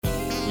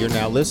You're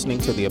now listening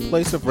to the A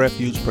Place of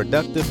Refuge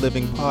Productive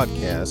Living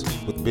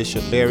podcast with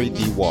Bishop Barry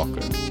D.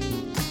 Walker.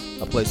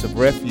 A Place of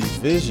Refuge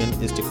vision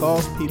is to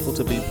cause people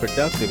to be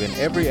productive in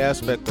every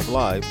aspect of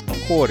life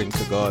according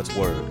to God's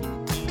Word.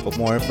 For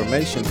more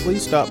information,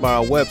 please stop by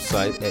our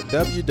website at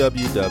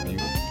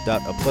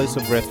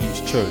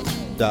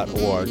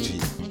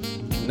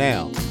www.aplaceofrefugechurch.org.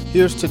 Now,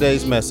 here's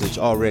today's message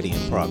already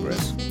in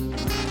progress.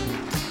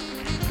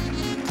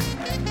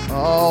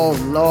 Oh,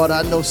 Lord,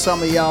 I know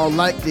some of y'all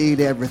like to eat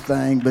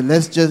everything, but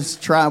let's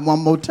just try one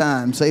more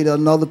time. Say to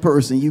another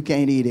person, you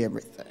can't eat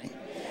everything.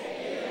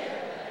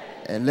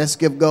 And let's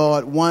give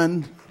God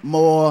one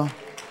more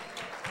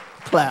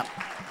clap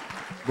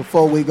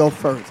before we go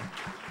further.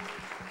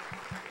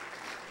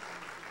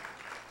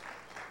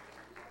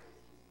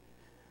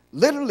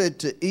 Literally,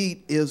 to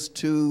eat is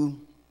to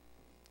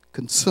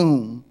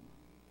consume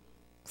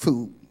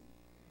food,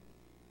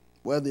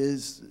 whether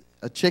it's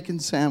a chicken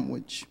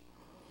sandwich,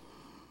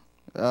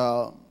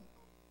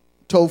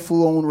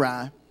 tofu on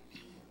rye,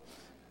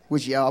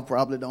 which y'all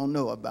probably don't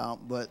know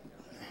about, but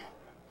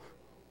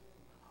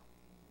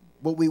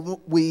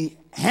we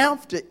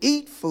have to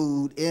eat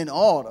food in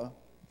order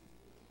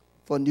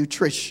for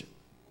nutrition.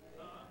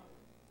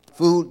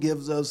 Food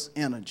gives us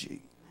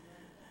energy,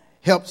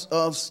 helps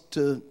us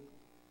to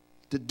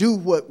do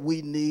what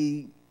we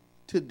need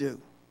to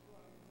do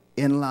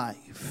in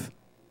life.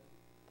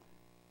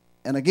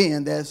 And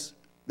again, that's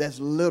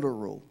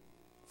literal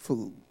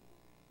food.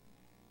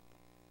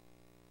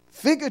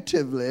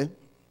 Figuratively,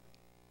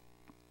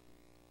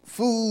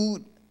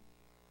 food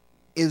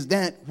is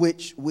that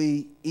which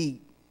we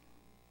eat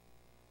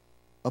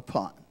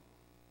upon,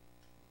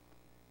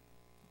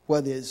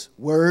 whether it's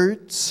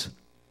words,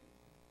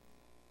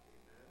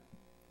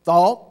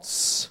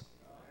 thoughts,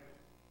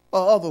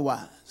 or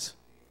otherwise.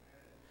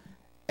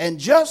 And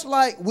just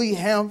like we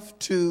have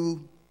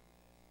to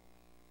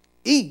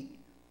eat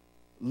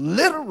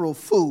literal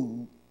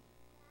food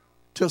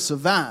to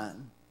survive,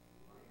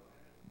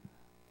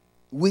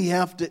 we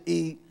have to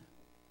eat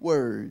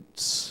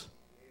words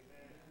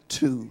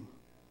to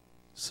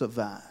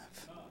survive.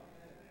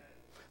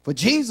 For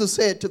Jesus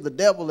said to the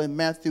devil in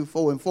Matthew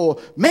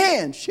 4:4,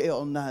 man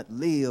shall not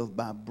live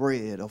by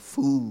bread or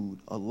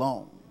food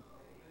alone,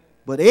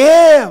 but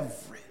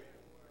every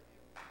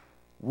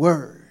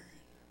word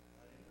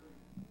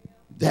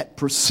that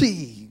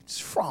proceeds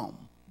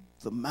from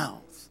the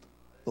mouth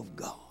of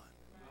God.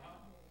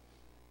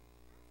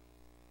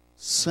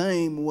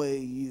 Same way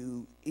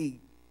you eat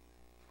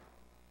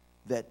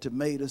that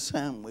tomato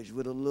sandwich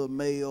with a little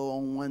mayo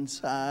on one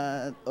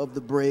side of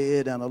the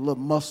bread and a little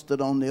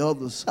mustard on the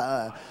other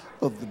side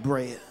of the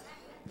bread.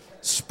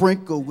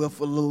 Sprinkle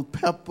with a little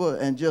pepper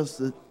and just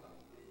a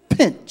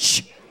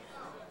pinch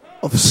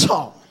of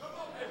salt.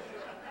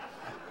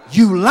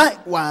 You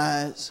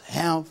likewise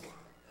have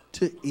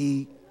to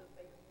eat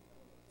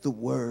the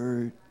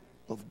word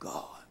of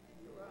God.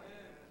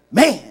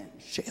 Man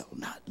shall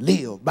not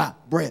live by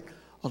bread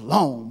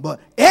alone, but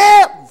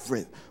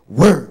every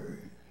word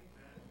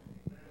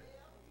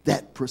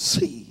that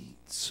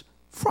proceeds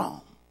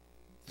from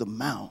the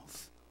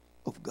mouth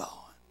of God.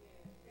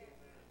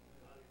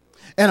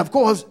 And of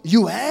course,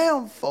 you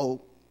have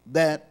folk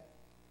that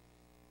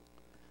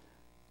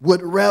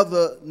would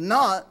rather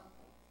not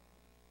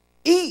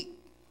eat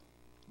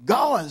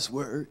God's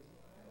word,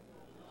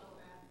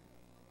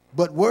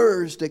 but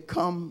words that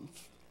come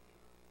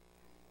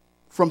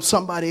from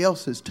somebody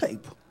else's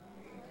table.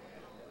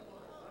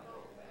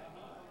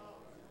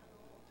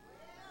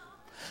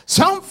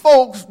 Some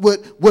folks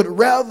would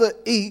rather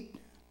eat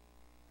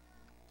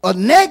a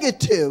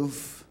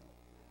negative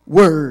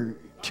word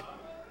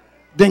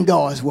than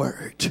God's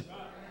word.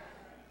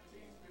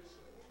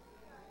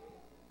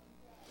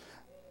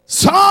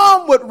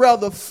 Some would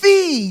rather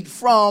feed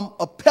from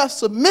a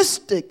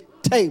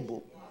pessimistic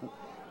table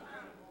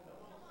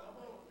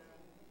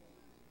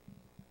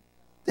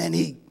than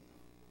eat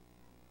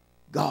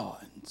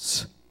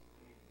God's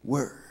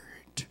word.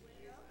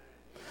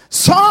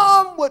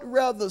 Some would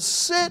rather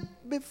sit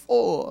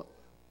before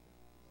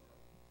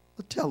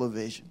the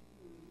television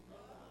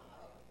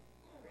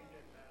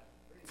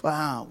for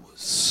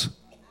hours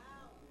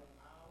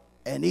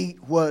and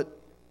eat what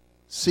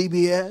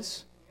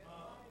CBS,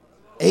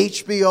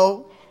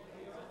 HBO,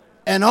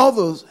 and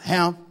others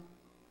have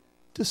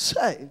to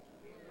say,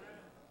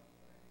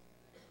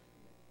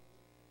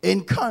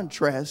 in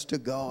contrast to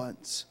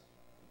God's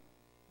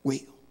will.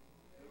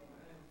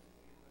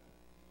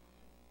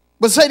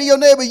 But say to your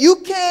neighbor, you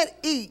can't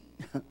eat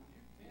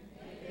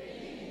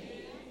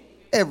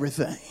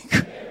everything.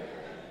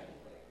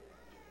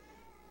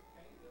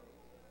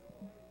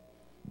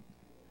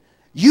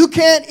 You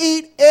can't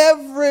eat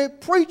every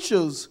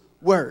preacher's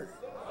word.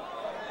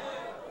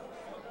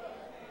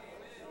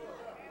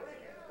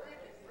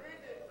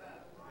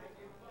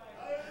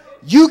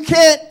 You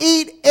can't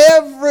eat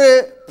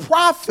every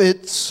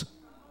prophet's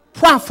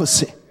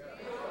prophecy.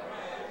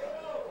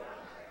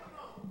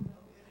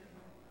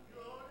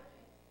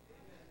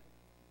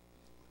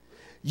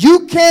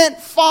 You can't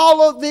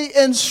follow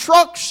the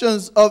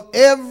instructions of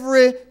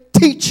every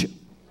teacher.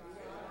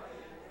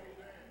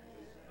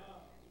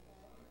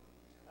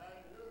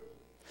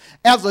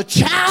 As a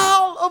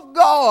child of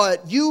God,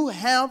 you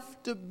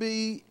have to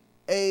be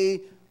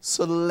a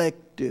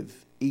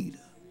selective eater.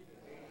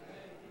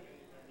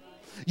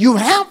 You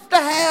have to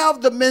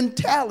have the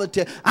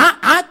mentality,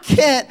 I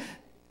can't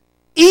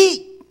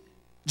eat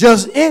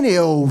just any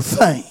old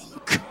thing.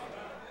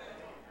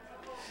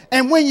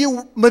 And when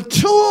you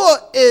mature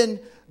in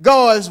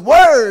God's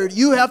word,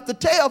 you have to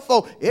tell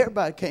folks,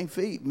 everybody can't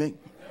feed me.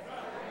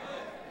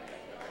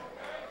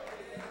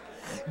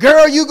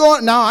 Girl, you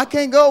going? No, I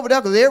can't go over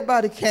there because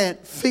everybody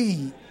can't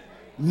feed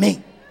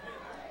me.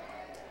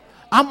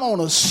 I'm on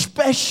a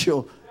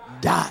special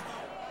diet.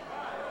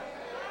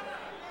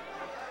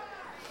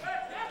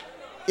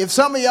 If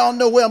some of y'all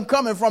know where I'm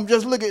coming from,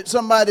 just look at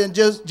somebody and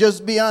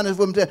just be honest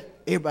with them.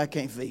 Everybody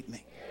can't feed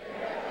me.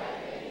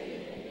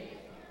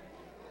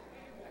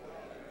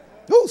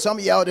 Ooh, some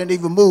of y'all didn't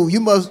even move.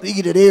 You must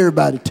eat at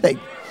everybody's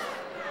table.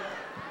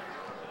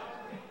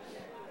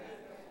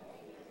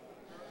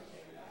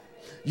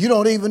 You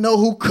don't even know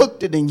who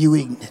cooked it and you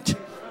eating it.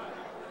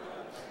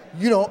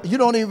 You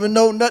don't even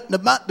know nothing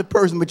about the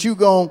person, but you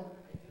gon'.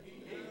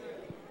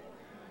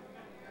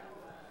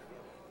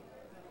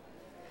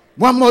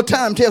 One more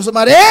time, tell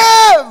somebody,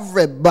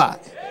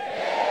 everybody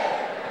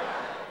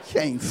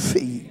can't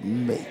feed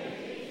me.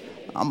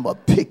 I'm a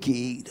picky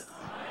eater.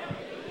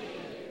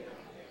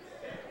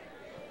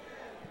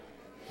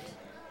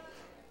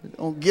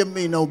 Don't give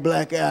me no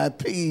black-eyed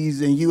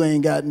peas and you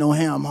ain't got no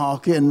ham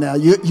hock in now.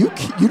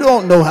 You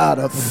don't know how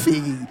to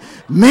feed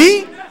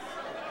me.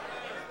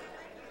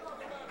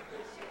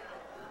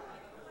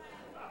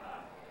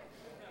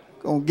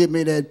 Gonna give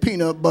me that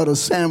peanut butter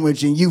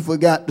sandwich and you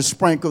forgot to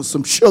sprinkle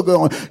some sugar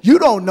on. You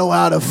don't know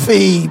how to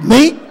feed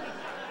me.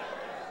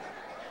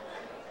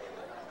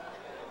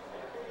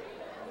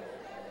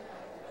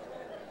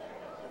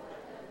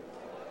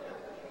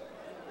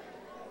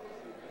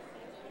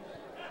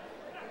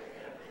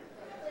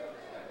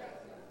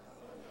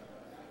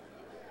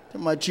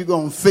 Much you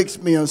gonna fix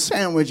me a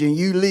sandwich and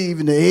you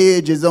leaving the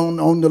edges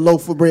on the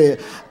loaf of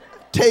bread.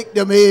 Take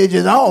them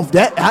edges off.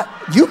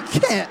 You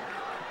can't.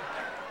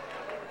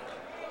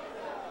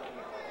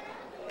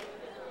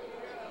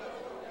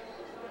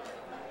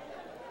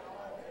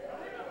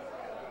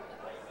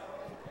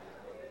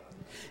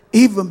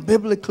 Even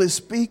biblically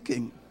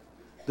speaking,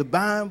 the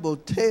Bible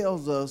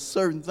tells us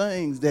certain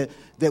things that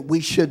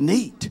we shouldn't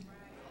eat.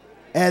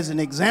 As an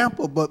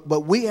example,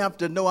 but we have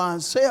to know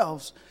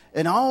ourselves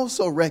and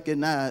also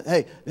recognize,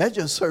 hey, that's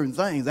just certain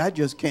things I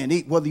just can't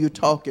eat, whether you're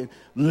talking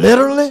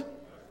literally,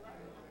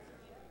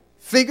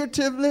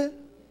 figuratively,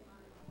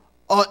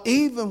 or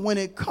even when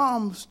it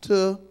comes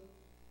to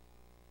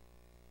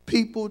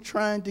people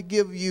trying to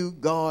give you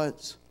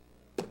God's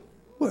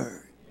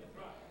word.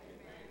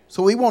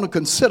 So we want to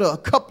consider a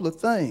couple of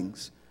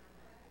things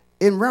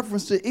in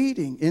reference to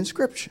eating in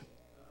Scripture.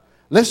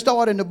 Let's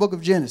start in the book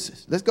of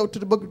Genesis. Let's go to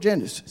the book of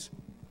Genesis.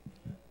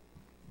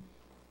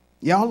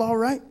 Y'all all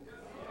right?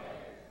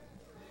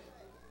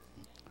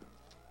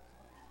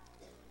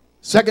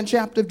 Second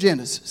chapter of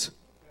Genesis.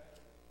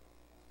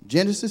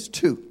 Genesis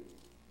 2.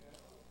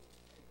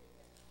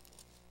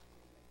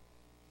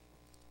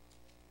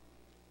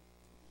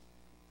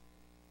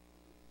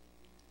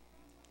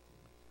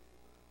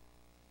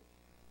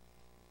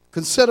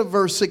 Consider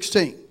verse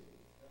 16.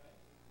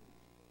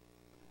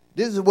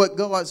 This is what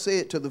God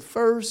said to the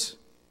first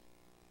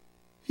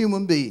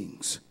human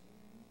beings.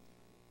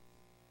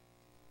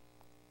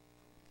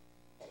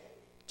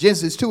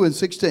 Genesis 2 and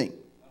 16.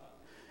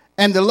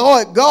 And the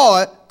Lord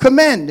God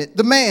commanded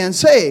the man,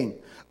 saying,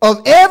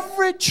 of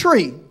every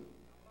tree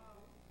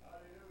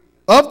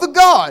of the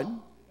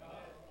garden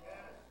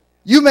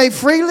you may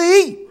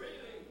freely eat,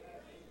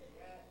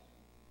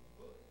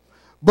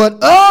 but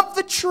of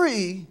the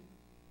tree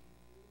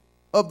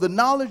of the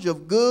knowledge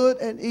of good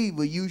and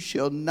evil you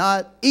shall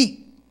not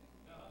eat.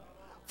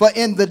 For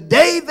in the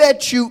day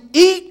that you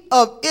eat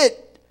of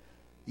it,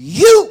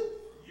 you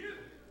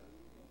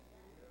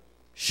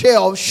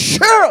shall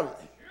surely,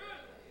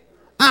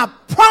 I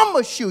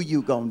promise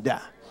you're going to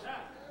die.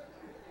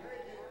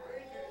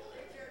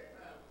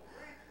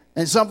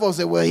 And some folks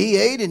say, well, he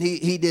ate and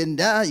he didn't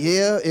die.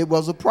 Yeah, it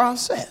was a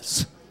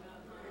process.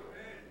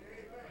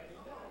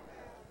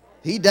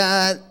 He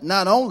died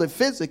not only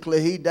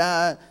physically, he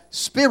died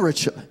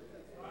spiritually.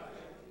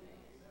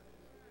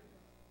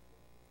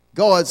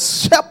 God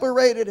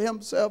separated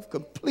himself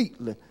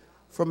completely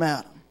from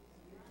Adam.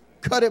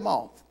 Cut him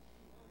off.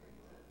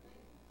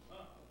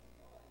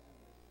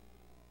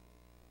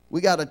 We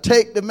got to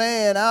take the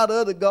man out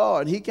of the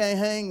garden. He can't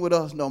hang with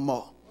us no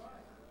more.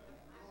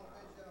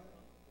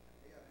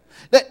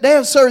 There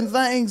are certain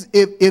things,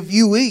 if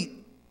you eat,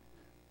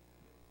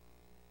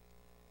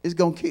 it's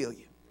going to kill you.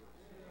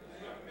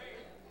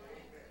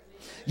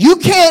 You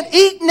can't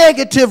eat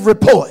negative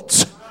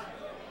reports.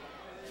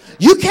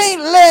 You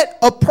can't let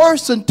a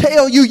person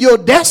tell you your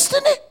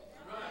destiny,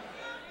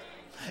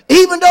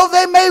 even though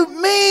they may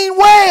mean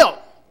well.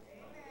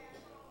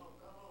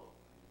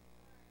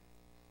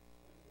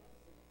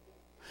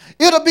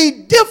 It'll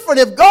be different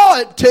if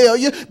God tell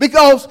you,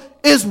 because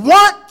it's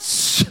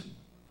once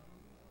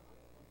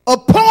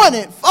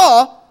appointed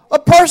for a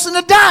person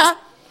to die.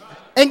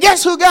 And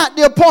guess who got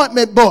the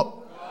appointment book?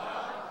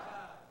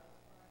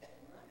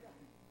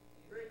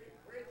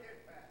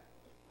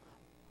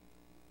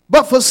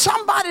 But for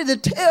somebody to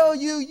tell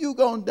you you're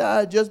going to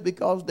die just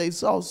because they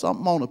saw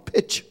something on a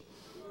picture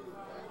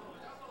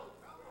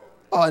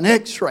or an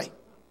x-ray,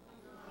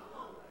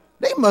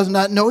 they must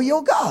not know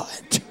your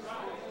God.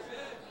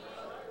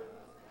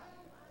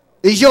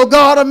 Is your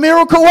God a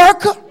miracle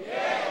worker?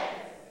 Yes.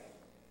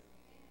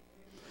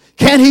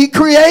 Can he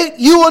create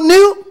you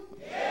anew?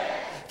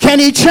 Yes. Can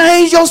he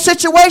change your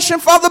situation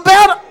for the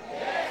better?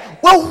 Yes.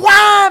 Well,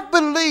 why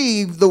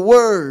believe the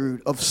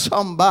word of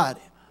somebody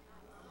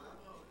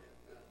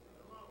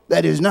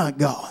that is not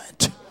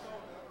God?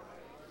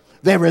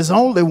 There is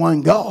only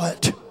one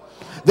God.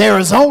 There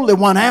is only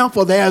one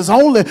Alpha. There is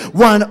only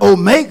one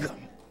Omega.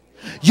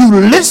 You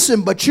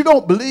listen, but you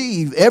don't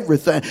believe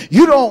everything.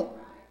 You don't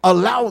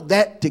allow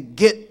that to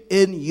get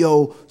in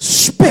your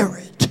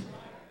spirit.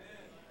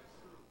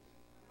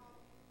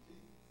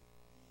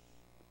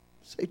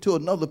 Say to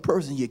another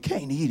person, you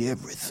can't eat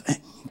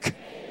everything.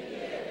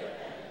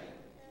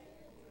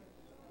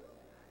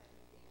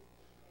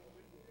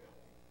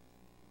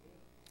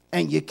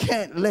 And you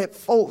can't let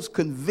folks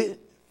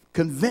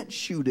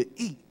convince you to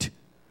eat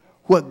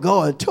what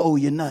God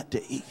told you not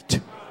to eat.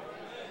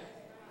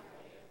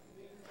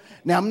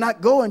 Now, I'm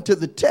not going to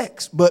the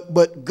text,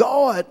 but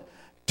God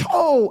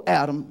told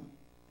Adam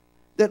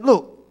that,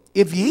 look,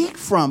 if you eat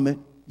from it,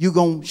 you're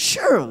going to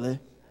surely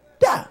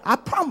die. I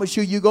promise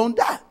you, you're going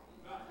to die.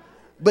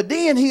 But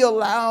then he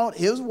allowed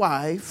his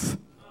wife,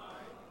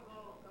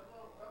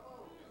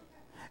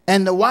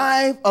 and the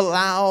wife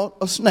allowed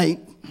a snake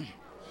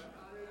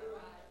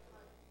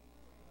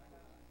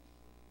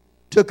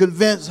to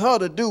convince her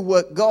to do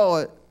what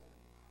God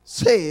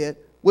said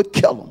would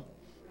kill him.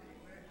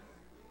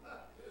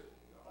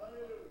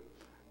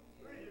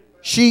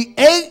 She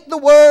ate the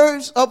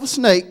words of a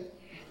snake,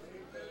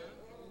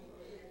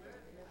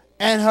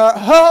 and her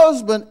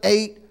husband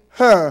ate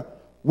her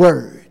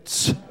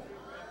words.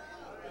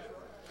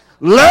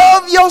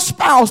 Love your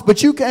spouse,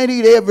 but you can't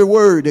eat every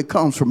word that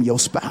comes from your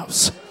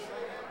spouse.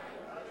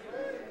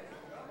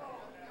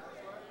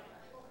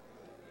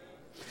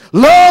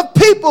 Love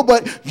people,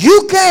 but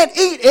you can't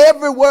eat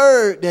every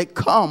word that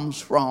comes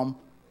from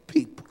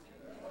people.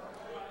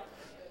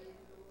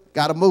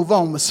 Got to move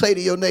on, but say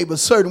to your neighbor,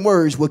 certain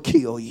words will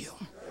kill you.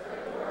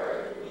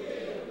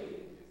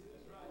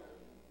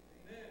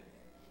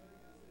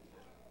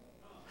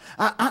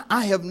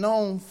 I have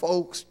known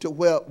folks to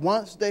where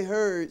once they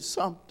heard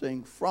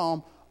something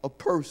from a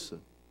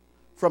person,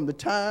 from the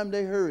time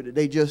they heard it,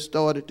 they just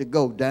started to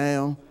go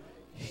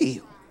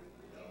downhill.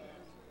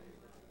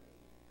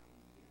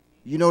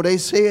 You know, they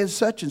said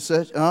such and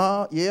such.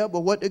 Yeah,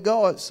 but what did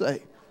God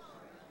say?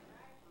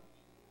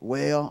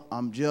 Well,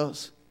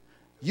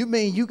 you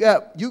mean you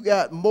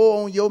got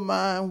more on your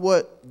mind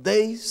what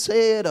they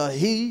said or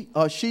he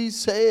or she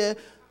said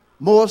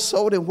more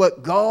so than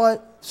what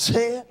God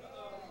said?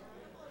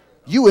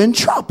 You in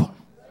trouble.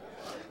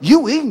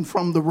 You eating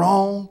from the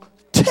wrong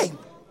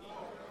table.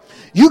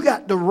 You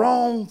got the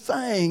wrong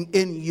thing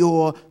in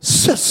your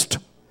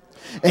system.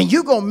 And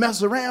you're going to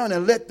mess around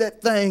and let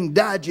that thing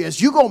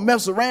digest. You're going to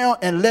mess around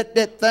and let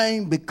that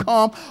thing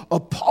become a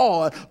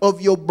part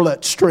of your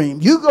bloodstream.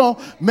 You're going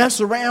to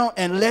mess around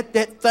and let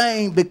that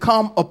thing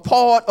become a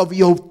part of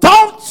your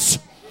thoughts,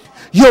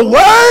 your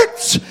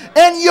words,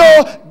 and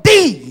your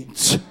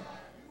deeds.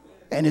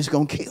 And it's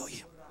going to kill you.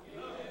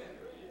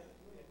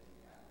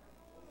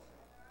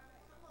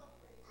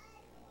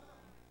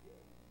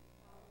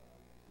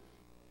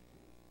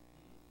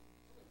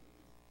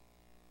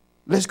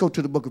 Let's go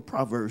to the book of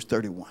Proverbs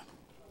 31.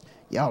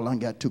 Y'all done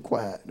got too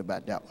quiet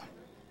about that one.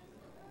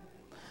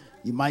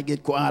 You might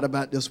get quiet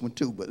about this one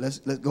too, but let's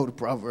go to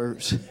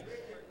Proverbs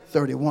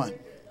 31.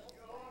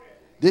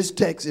 This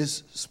text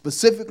is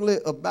specifically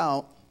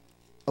about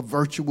a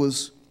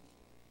virtuous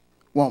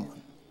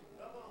woman,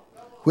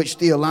 which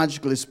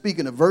theologically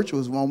speaking, a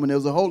virtuous woman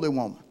is a holy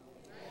woman,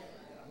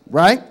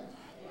 right?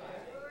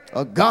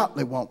 A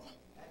godly woman.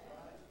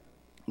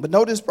 But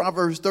notice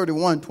Proverbs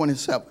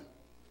 31:27.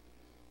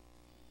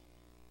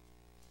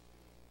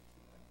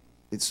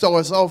 It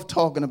starts off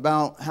talking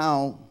about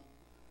how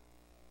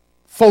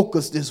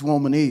focused this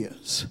woman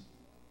is.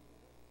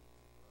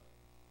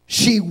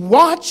 She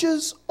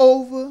watches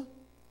over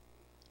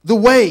the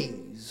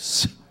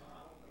ways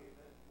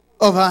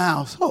of her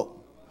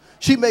household.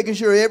 She's making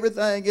sure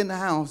everything in the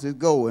house is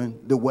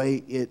going the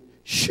way it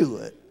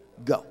should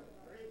go.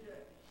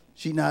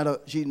 She's not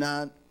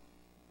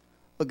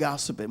a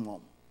gossiping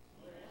woman.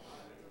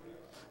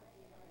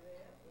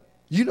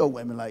 You know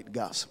women like to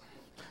gossip.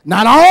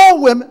 Not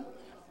all women.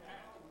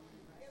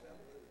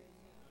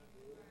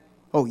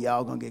 Oh,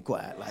 y'all gonna get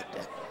quiet like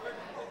that.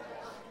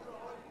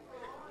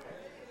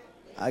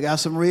 I got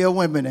some real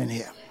women in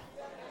here.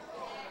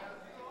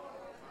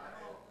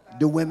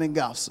 Do women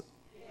gossip?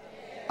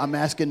 I'm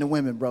asking the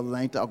women, brothers.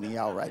 I ain't talking to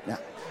y'all right now.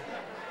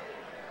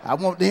 I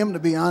want them to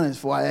be honest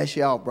before I ask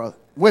y'all, brother.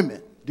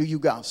 Women, do you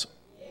gossip?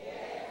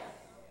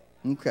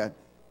 Okay.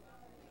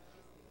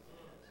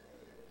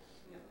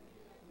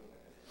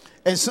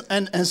 And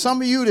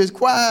some of you that's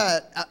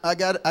quiet, I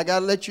got to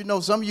let you know,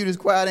 some of you that's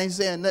quiet ain't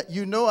saying that.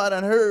 You know I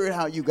done heard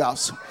how you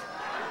gossip.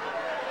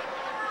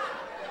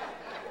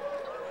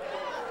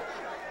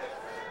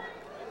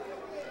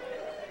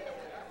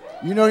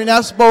 You know you're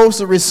not supposed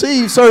to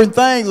receive certain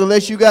things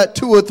unless you got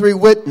 2 or 3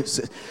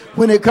 witnesses.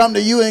 When it come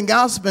to you and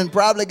gossiping,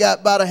 probably got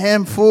about a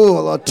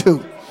handful or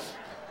 2.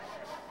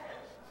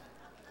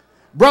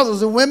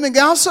 Brothers and women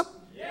gossip?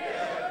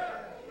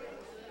 Yeah.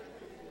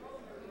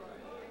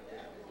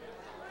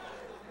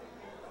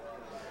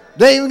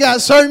 They even got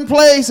certain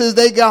places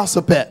they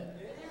gossip at.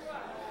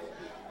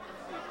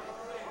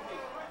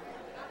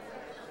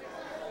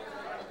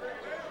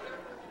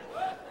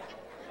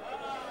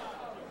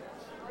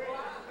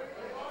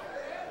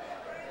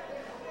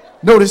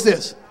 Notice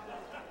this.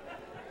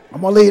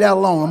 I'm going to leave that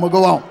alone. I'm going to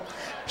go on.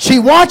 She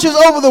watches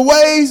over the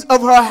ways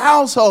of her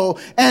household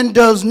and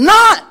does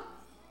not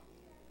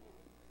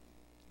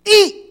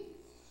eat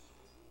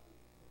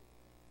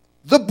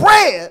the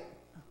bread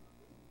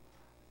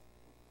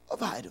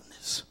of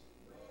idleness.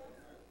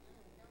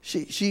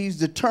 She's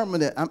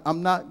determined that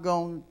I'm not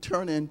going to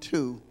turn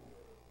into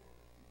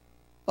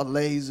a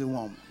lazy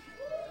woman.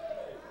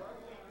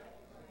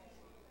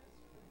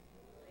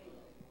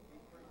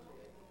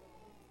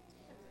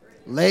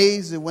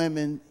 Lazy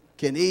women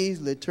can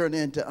easily turn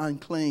into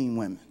unclean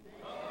women.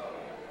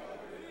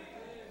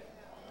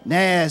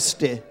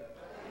 Nasty.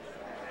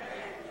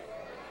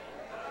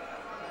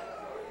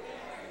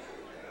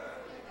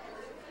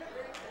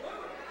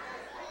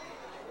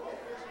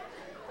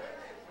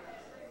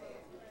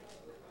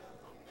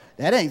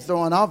 That ain't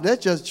throwing off.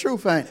 That's just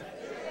truth, ain't it?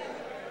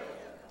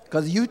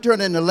 Because you turn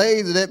into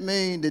lazy, that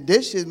means the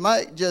dishes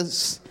might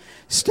just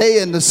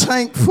stay in the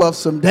sink for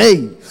some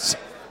days.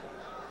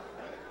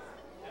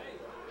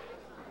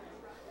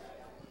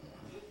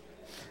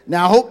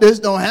 Now, I hope this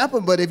don't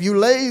happen, but if you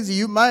lazy,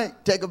 you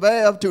might take a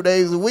bath 2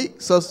 days a week.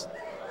 So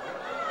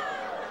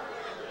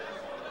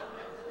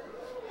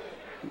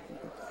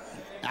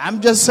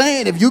I'm just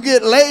saying, if you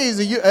get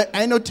lazy, you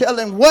ain't no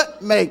telling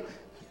what make.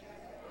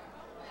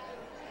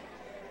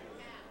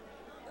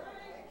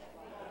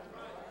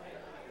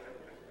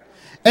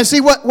 And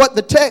see, what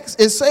the text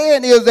is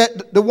saying is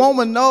that the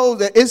woman knows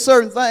that it's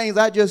certain things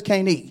I just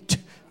can't eat.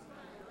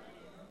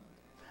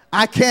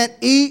 I can't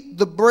eat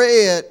the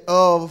bread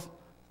of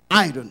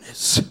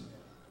idleness.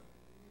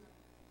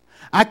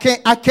 I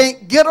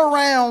can't get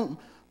around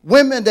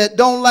women that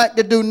don't like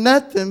to do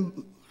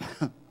nothing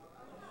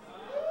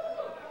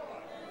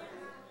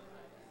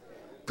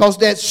because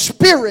that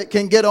spirit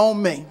can get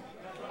on me.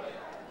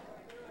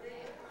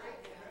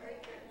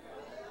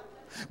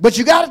 But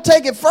you got to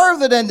take it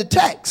further than the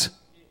text.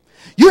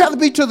 You have to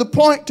be to the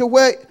point to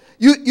where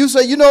you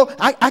say, you know,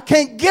 I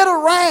can't get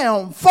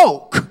around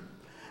folk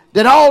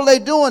that all they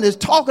doing is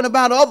talking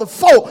about other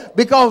folk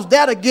because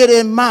that'll get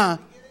in my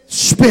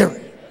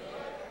spirit.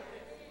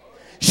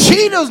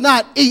 She does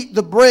not eat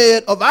the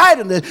bread of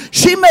idleness.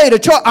 She made a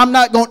choice. I'm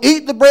not going to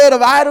eat the bread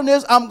of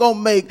idleness. I'm going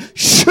to make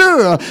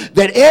sure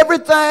that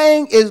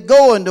everything is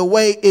going the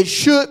way it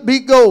should be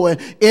going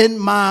in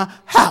my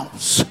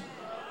house.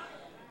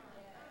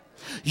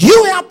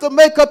 You have to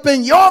make up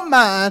in your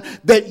mind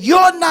that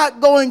you're not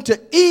going to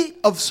eat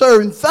of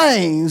certain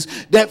things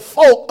that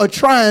folk are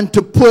trying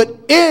to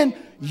put in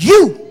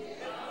you.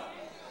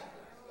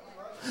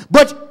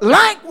 But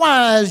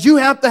likewise, you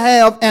have to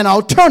have an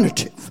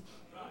alternative.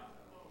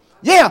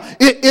 Yeah,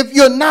 if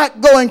you're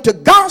not going to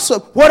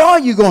gossip, what are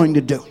you going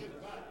to do?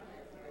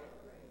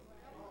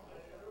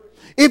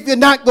 If you're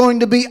not going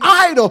to be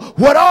idle,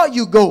 what are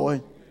you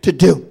going to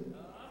do?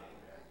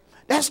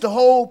 That's the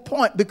whole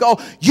point, because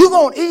you're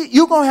going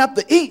to have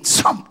to eat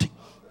something.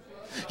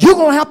 You're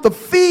going to have to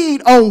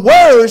feed on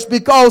words,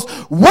 because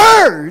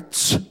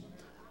words,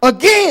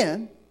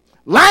 again,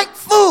 like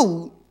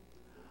food,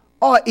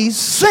 are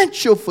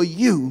essential for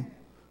you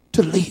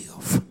to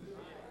live.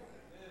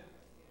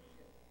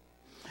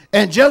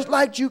 And just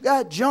like you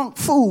got junk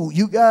food,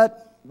 you got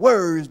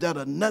words that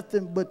are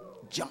nothing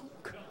but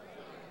junk.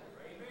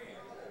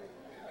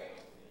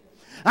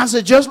 I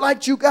said, just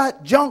like you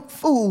got junk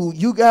food,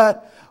 you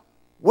got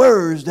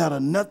words that are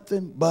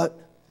nothing but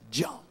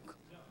junk.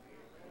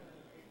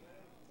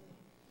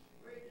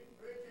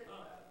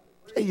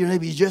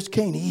 Maybe you just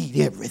can't eat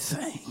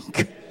everything.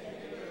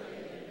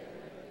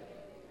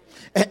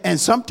 And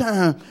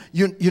sometimes,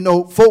 you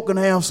know, folk can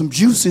have some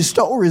juicy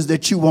stories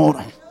that you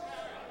want.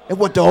 And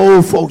what the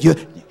old folk,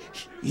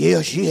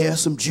 yeah, she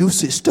has some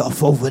juicy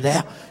stuff over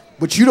there.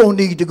 But you don't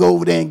need to go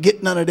over there and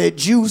get none of that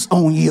juice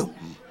on you.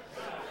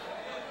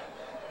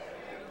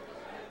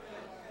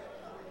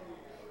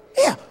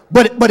 Yeah,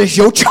 but it's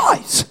your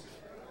choice.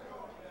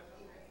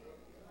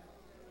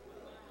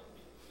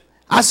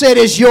 I said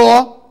it's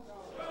your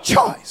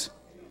choice.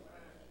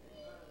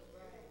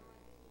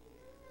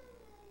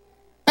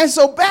 And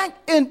so back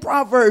in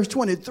Proverbs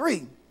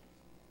 23,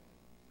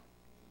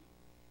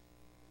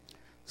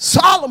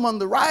 Solomon,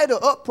 the writer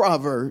of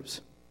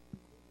Proverbs,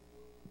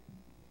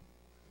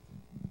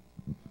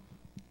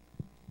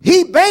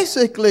 he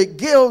basically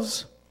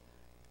gives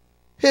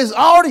his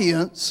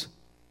audience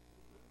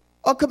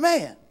a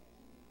command.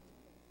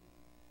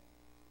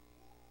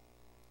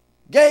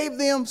 Gave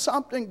them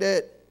something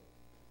that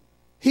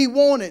he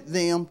wanted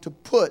them to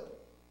put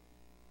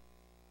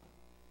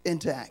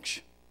into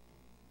action.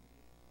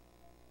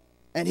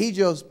 And he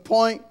just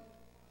point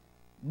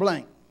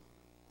blank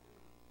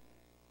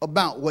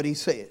about what he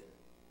said.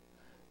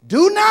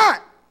 Do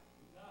not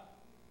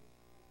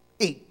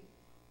eat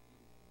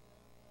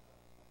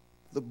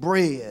the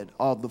bread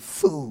or the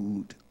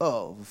food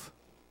of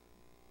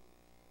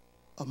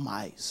a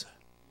miser.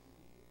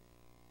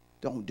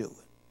 Don't do it.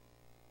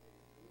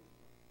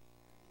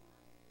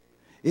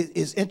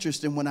 It's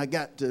interesting when I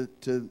got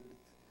to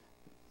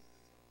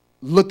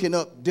looking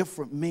up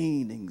different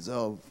meanings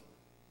of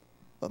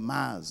a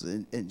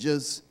miser and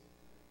just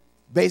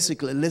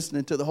basically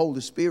listening to the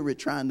Holy Spirit,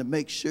 trying to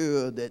make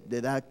sure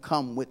that I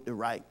come with the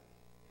right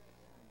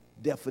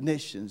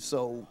definition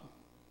so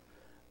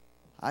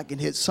I can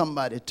hit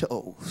somebody's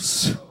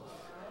toes.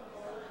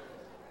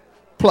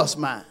 Plus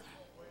mine.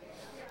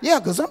 Yeah,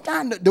 because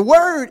sometimes the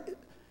word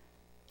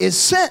is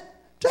sent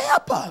to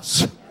help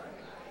us.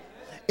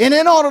 And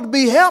in order to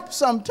be helped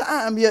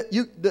sometime,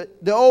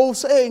 the old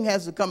saying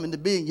has to come into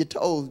being, your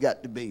toes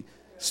got to be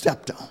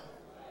stepped on.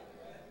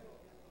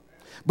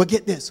 But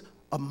get this,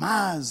 a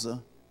miser,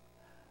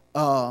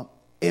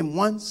 in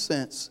one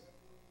sense,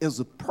 is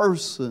a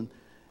person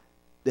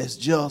that's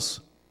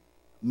just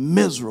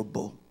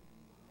miserable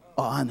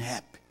or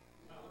unhappy.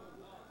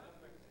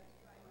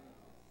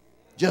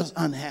 Just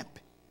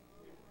unhappy.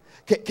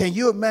 Can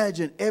you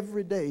imagine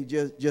every day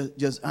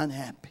just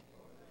unhappy?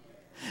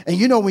 And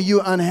you know when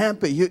you're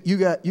unhappy, you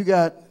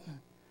got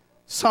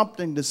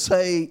something to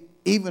say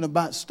even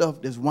about stuff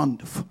that's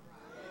wonderful.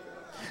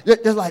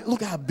 Just like,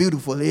 look how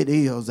beautiful it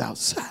is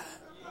outside.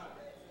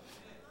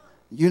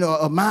 You know,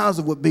 a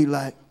miser would be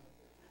like,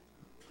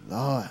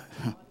 Lord,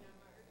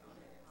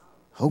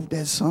 hope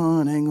that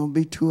sun ain't going to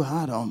be too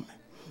hot on me.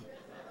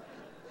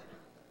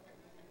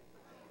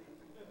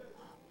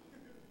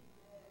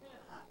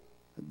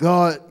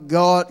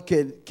 God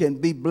can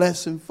be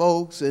blessing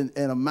folks, and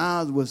a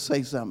miser would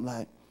say something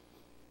like,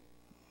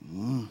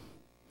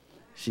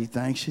 she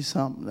thinks she's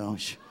something, don't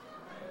she?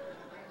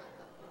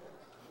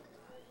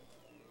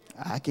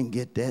 I can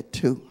get that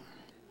too.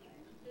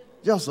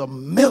 Just a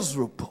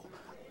miserable,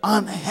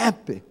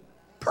 unhappy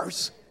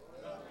person.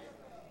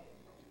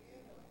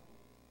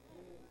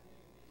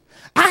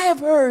 I have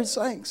heard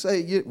saints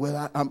say,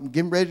 well, I'm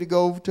getting ready to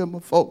go over to my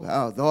folk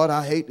house. Lord,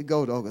 I hate to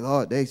go, though, because,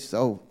 Lord, they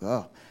so,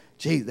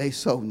 they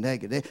so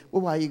negative.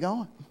 Well, why are you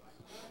going?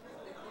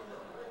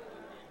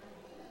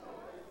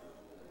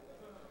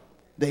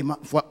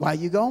 Why are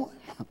you going?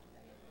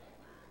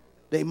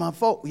 They my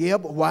folk. Yeah,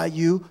 but why are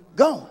you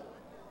going?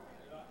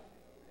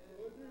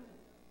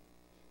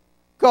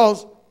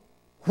 Because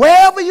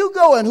wherever you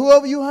go and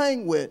whoever you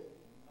hang with,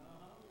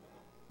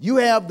 you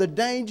have the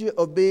danger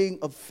of being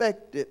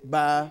affected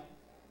by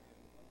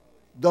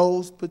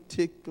those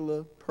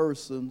particular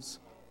person's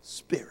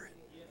spirit.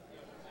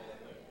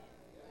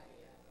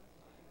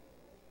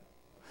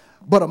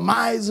 But a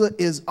miser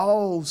is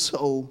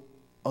also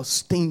a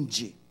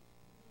stingy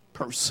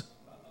person.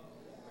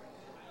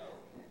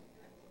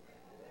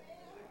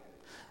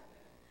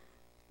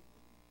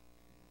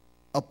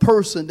 A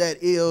person that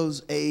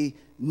is a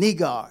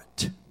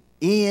niggard.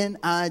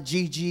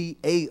 Niggard.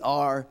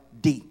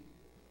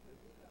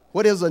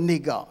 What is a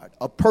niggard?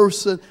 A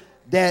person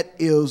that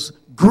is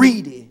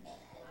greedy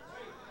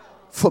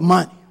for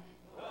money.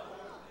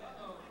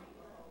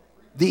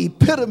 The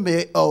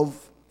epitome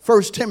of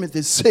 1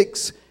 Timothy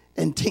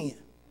 6:10.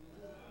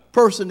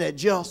 Person that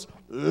just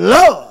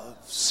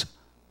loves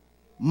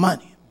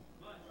money.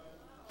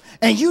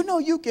 And you know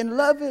you can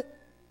love it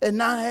and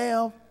not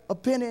have a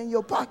penny in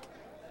your pocket.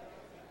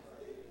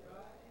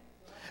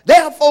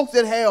 There are folks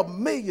that have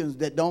millions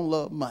that don't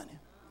love money.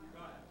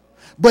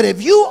 But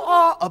if you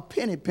are a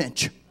penny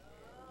pincher,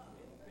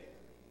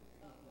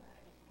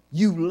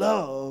 you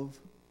love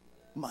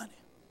money.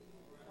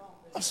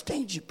 A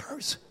stingy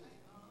person.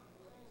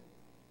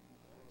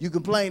 You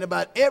complain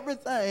about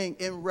everything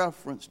in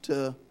reference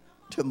to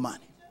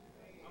money.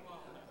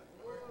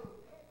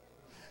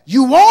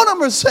 You want a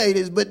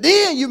Mercedes, but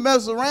then you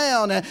mess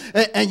around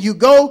and you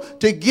go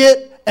to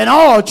get an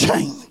oil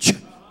change.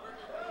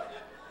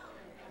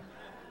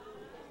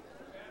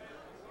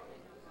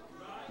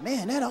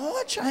 Man, that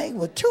oil change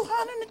was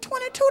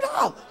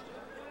 $222.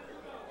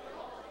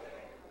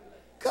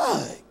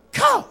 Good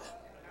God.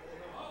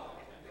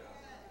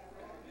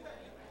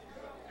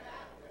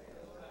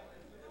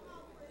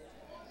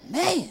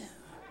 Man.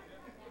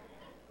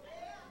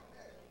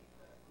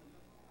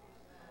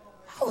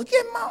 I was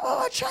getting my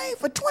oil change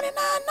for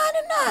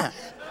 $29.99.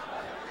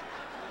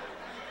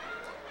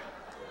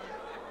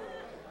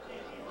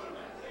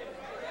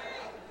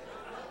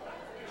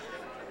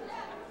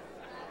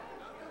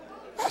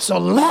 That's a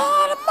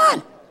lot of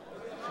money.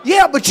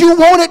 Yeah, but you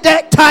wanted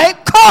that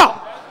type car.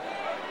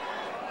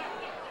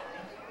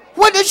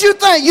 What did you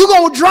think? You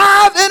gonna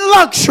drive in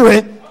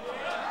luxury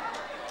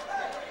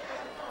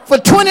for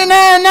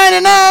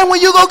 $29.99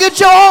 when you go get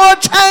your oil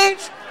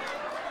change?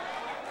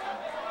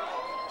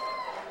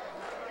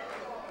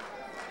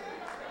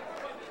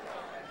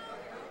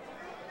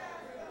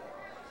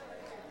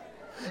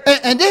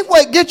 And this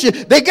way get you.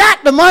 They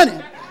got the money.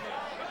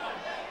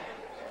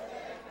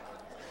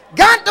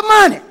 Got the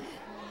money.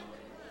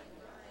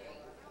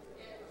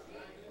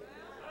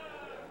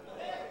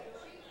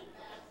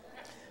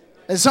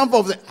 And some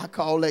folks say, I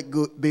call that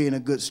good, being a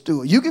good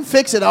steward. You can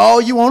fix it all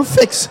you want to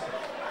fix it.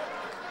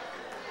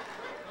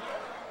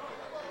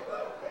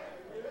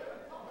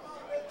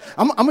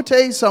 I'm going to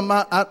tell you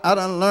something I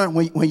done learned.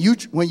 When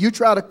you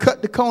try to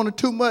cut the corner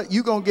too much,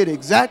 you're going to get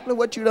exactly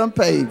what you done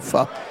paid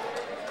for.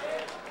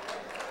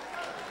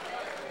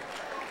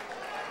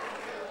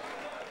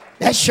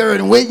 That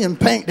Sherwin-Williams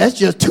paint, that's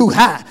just too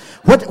high.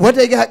 What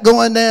they got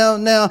going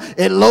down now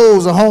at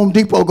Lowe's or Home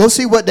Depot, go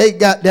see what they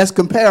got that's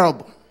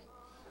comparable.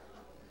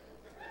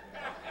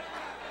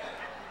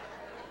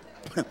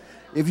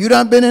 If you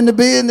done been in the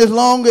business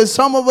long as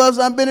some of us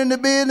have been in the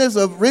business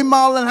of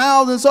remodeling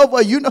houses and so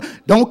forth, you know,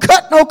 don't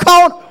cut no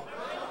corner.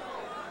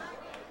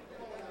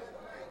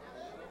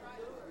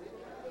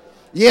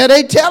 Yeah,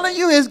 they telling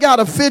you it's got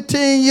a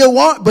 15-year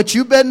warranty, but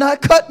you better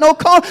not cut no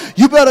corner.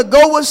 You better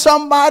go with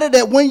somebody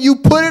that when you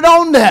put it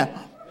on there,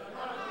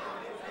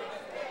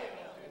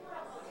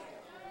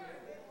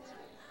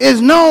 is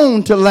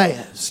known to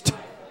last.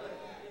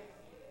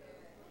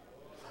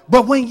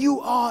 But when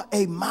you are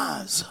a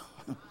miser,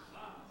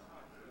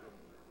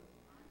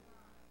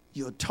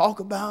 you'll talk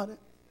about it,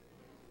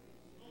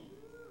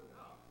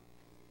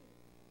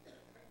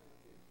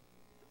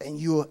 and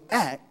you'll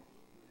act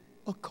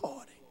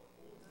according.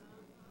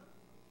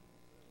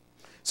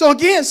 So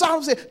again,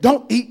 Solomon said,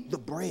 don't eat the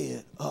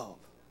bread of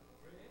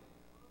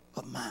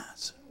a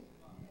miser,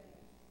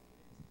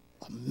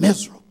 a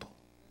miserable,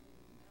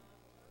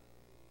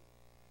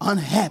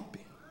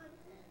 unhappy,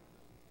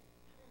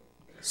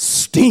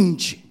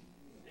 stingy,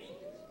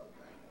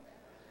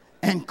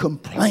 and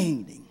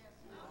complaining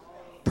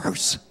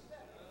person.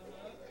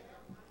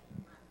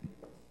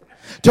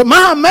 To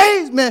my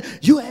amazement,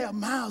 you have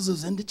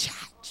misers in the church.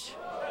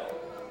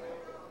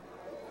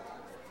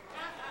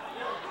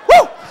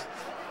 Woo!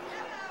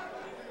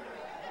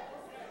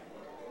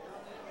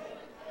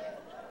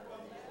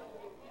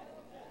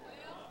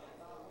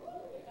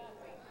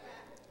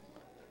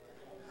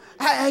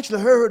 I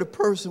actually heard a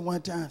person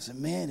one time say,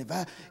 man,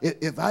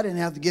 if I didn't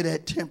have to get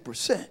that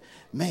 10%,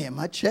 man,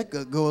 my check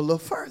could go a little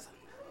further.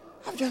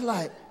 I'm just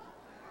like,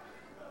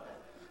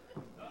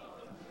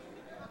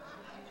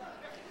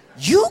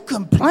 you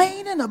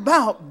complaining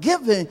about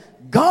giving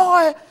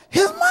God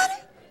his money?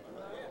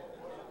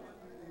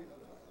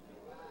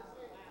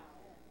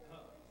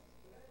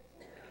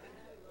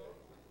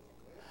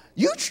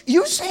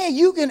 You saying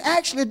you can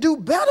actually do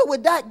better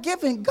without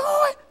giving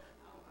God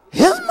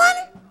his money?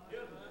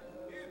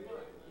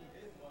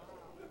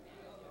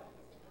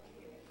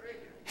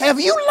 Have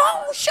you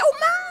lost your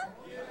mind?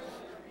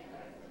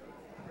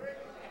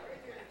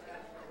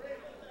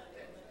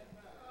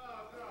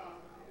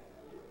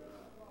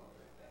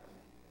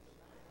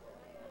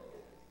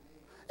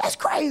 That's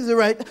crazy,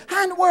 right?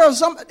 How in the world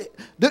somebody...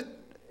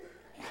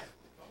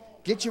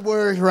 Get your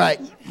words right.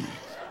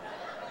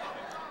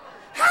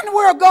 How in the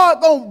world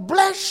God gonna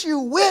bless you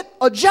with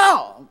a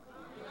job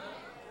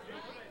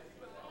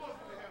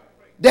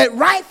that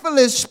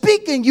rightfully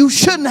speaking you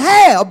shouldn't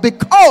have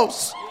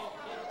because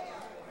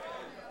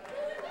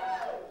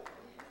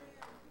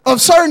of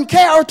certain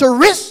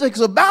characteristics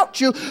about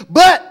you,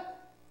 but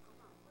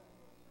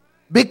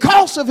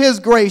because of his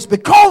grace,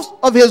 because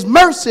of his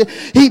mercy,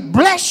 he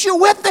bless you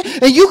with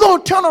it, and you're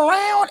going to turn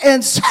around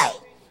and say,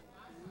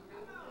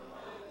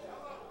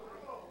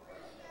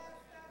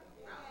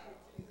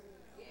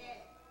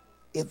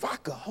 if I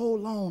could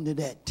hold on to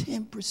that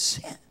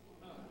 10%,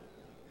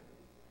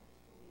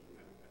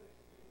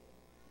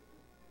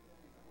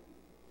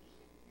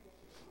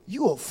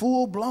 you a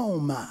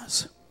full-blown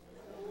miser.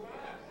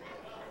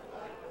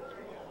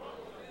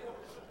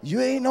 You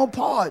ain't no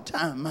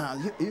part-time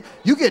miser.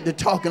 You get to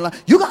talking like,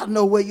 you got to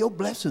know where your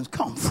blessings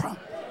come from.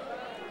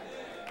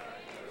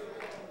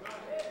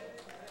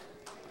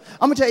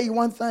 I'm going to tell you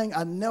one thing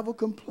I never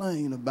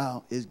complain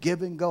about is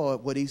giving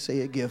God what he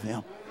said give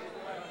him.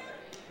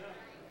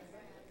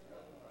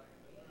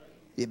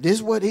 If this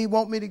is what he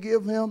want me to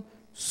give him,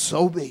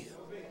 so be it.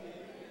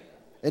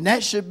 And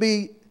that should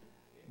be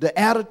the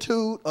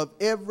attitude of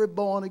every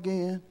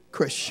born-again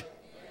Christian.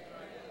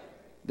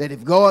 That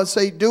if God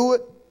say do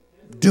it,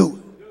 do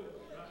it.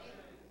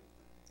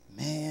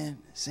 Man,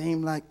 it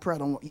seemed like prayer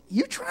don't work.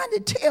 You trying to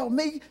tell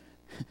me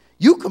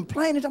you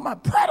complaining to my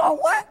prayer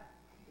don't work?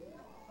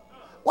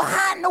 Well,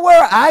 how in the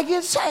world I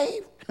get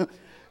saved?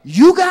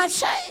 You got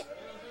saved?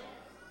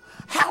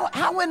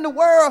 How in the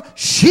world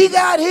she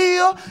got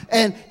healed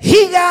and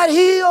he got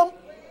healed?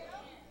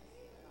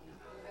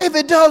 If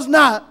it does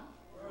not.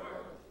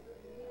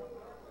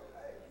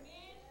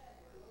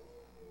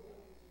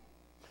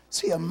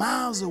 See, a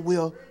miser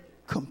will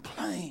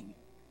complain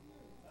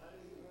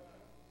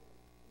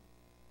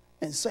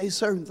and say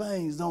certain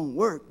things don't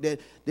work,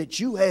 that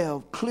you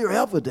have clear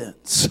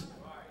evidence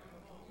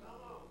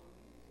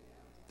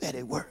that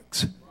it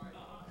works.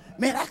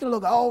 Man, I can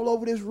look all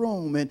over this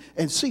room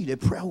and see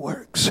that prayer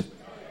works.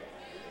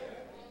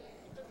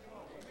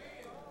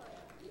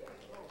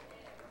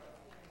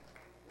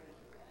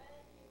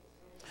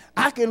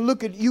 I can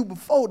look at you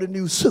before the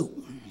new suit.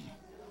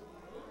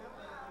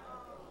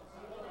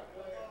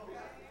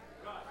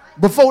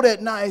 Before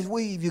that nice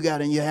weave you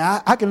got in your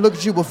hair, I can look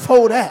at you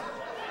before that.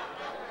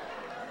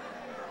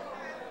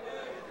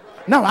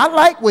 No, I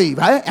like weave.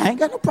 I ain't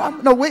got no problem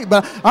with no weave,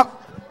 but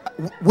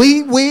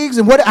wigs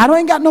and what, I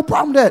ain't got no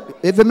problem with that.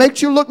 If it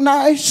makes you look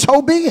nice,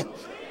 so be it.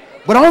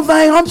 But the only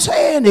thing I'm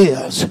saying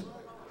is,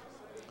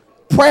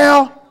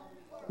 prayer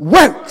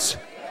works.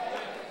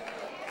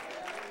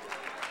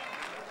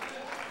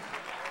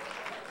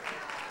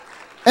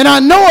 And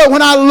I know it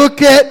when I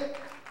look at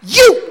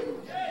you.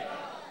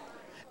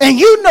 And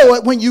you know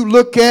it when you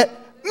look at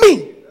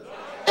me.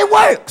 It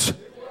works.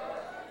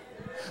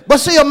 But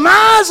see, a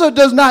miser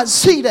does not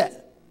see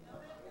that.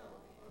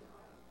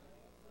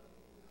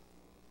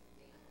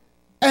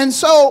 And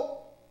so,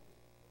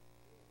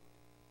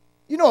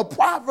 you know, a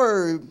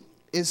proverb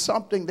is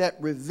something that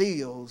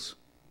reveals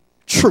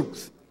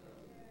truth.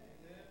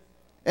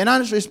 And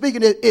honestly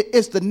speaking,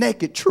 it's the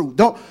naked truth.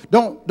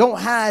 Don't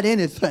hide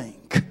anything.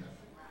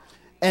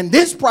 And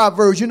this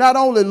proverb, you not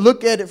only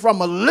look at it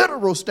from a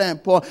literal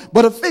standpoint,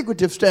 but a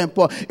figurative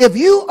standpoint. If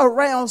you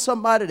around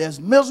somebody that's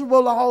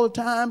miserable all the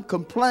time,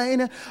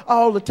 complaining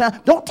all the time,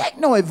 don't take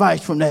no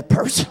advice from that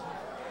person.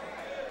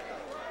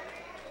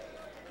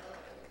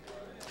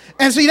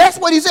 And see, that's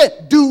what he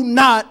said. Do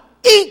not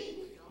eat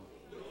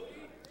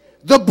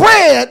the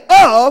bread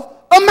of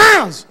a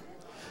miser.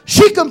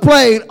 She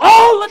complained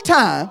all the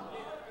time,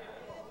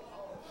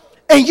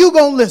 and you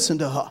gonna listen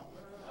to her.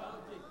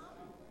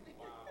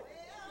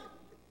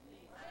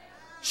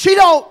 She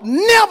don't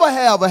never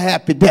have a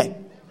happy day.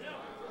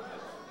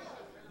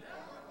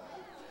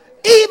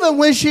 Even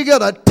when she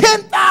get a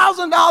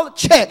 $10,000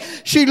 check,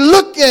 she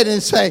look at it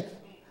and say,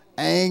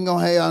 I ain't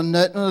gonna have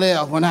nothing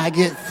left when I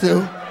get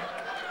through.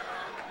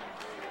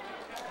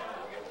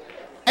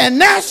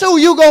 And that's who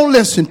you gonna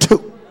listen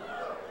to.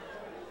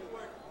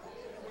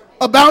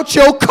 About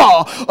your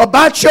car,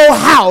 about your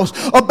house,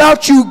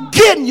 about you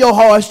getting your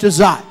heart's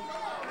desire.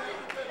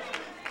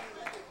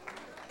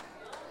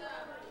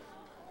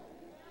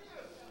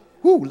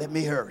 Whoo, let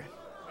me hurry.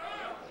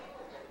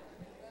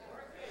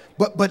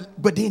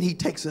 But then he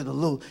takes it a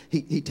little,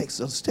 he takes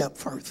it a step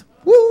further.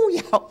 Woo,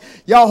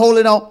 y'all hold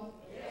it on.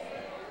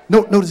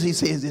 Notice he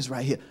says this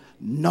right here.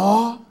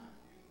 Nor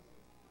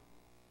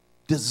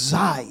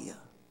desire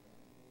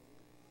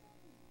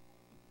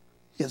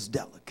his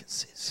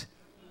delicacies.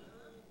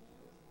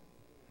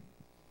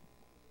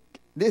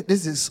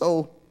 This is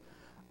so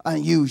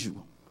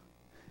unusual.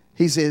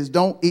 He says,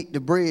 don't eat the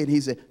bread. He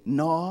said,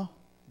 nor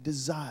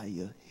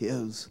desire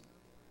his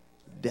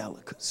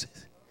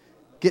delicacies.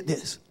 Get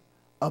this.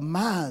 A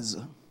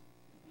miser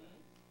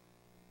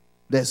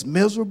that's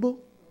miserable,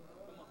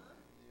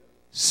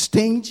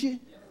 stingy,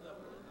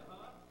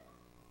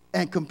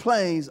 and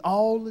complains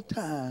all the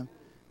time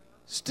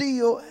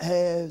still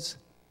has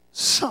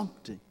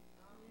something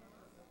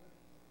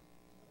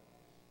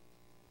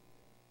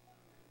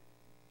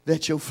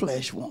that your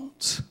flesh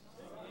wants.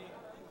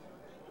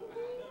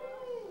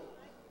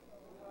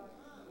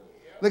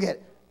 Look at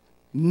it.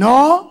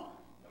 Nor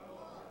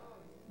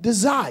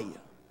desire,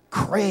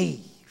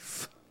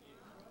 crave,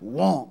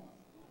 want.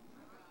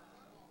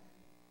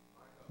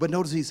 But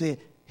notice he said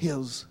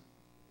his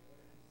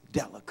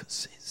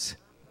delicacies.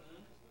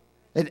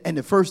 And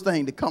the first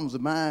thing that comes to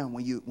mind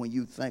when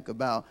you think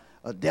about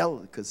a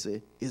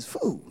delicacy is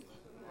food.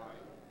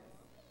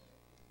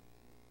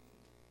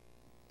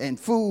 And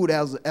food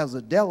as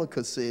a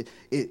delicacy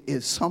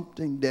is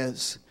something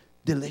that's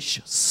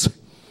delicious.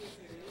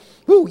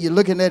 Ooh, you're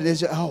looking at it and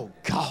say, oh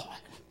God.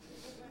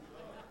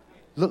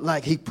 Look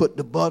like he put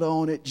the butter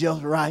on it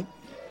just right.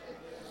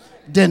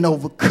 Didn't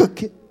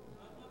overcook it.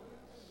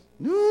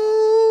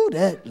 Ooh,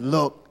 that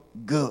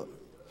looked good.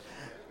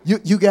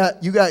 You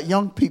got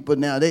young people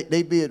now.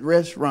 They be at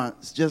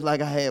restaurants just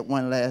like I had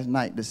one last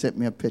night that sent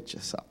me a picture.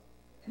 So,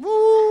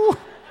 woo.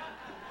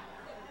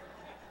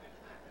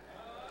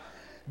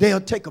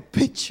 They'll take a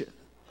picture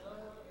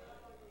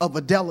of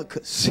a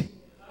delicacy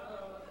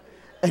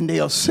and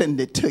they'll send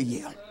it to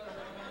you.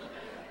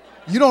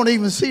 You don't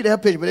even see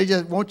that picture, but they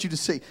just want you to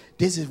see,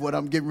 this is what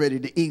I'm getting ready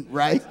to eat,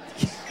 right?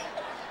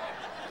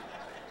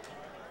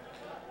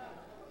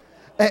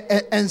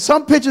 and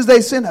some pictures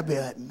they send, I'll be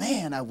like,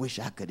 man, I wish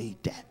I could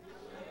eat that.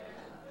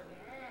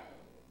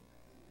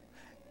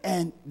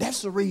 And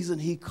that's the reason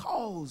he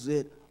calls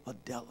it a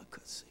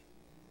delicacy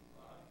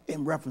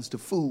in reference to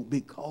food,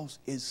 because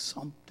it's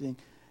something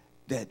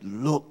that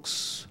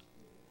looks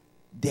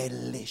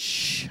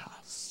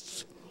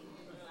delicious.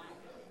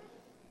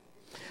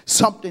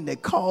 Something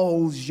that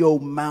calls your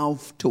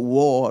mouth to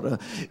water,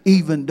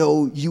 even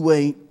though you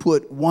ain't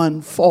put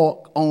one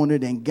fork on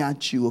it and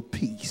got you a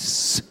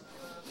piece.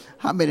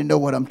 How many know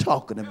what I'm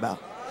talking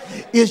about?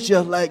 It's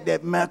just like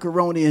that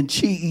macaroni and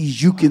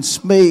cheese you can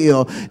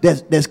smell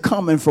that's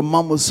coming from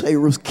Mama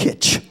Sarah's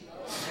kitchen.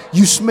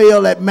 You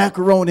smell that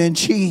macaroni and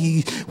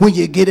cheese when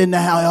you get in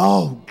the house.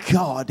 Oh,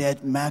 God,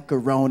 that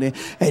macaroni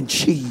and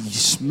cheese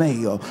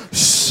smell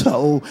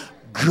so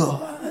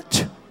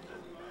good.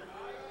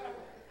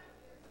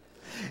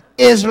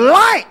 is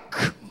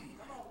like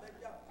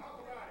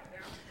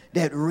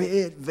that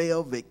red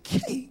velvet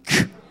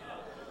cake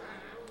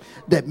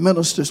that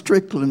Minister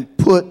Strickland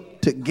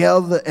put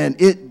together, and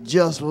it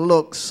just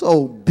looks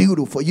so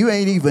beautiful. You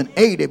ain't even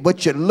ate it,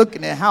 but you're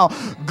looking at how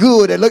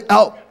good it looks.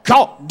 Oh,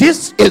 God,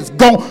 this is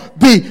going to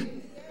be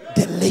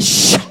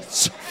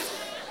delicious.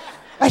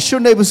 Ask your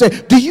neighbor,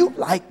 say, do you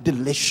like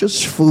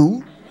delicious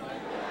food?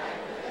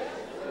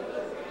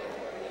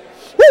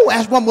 Woo,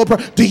 ask one more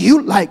person, do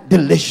you like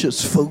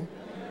delicious food?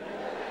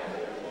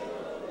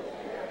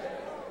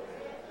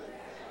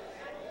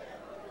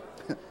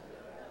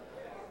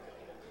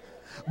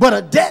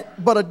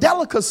 But a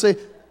delicacy,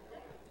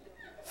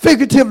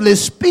 figuratively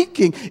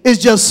speaking, is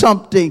just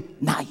something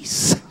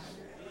nice.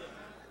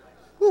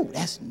 Ooh,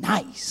 that's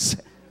nice.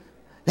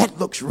 That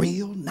looks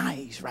real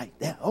nice right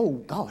there. Oh,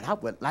 God, I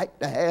would like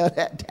to have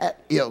that.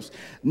 That is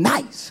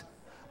nice.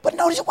 But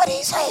notice what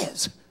he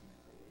says.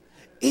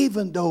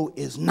 Even though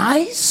it's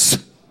nice,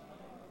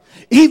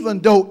 even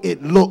though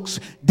it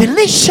looks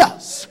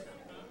delicious,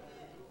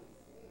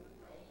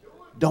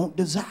 don't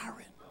desire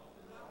it.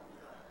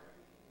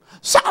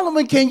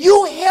 Solomon, can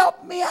you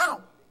help me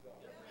out?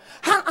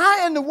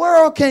 How in the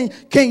world can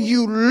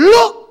you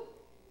look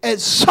at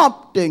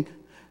something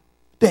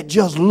that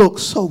just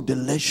looks so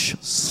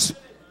delicious,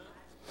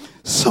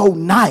 so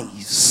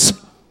nice,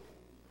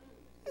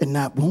 and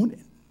not want it?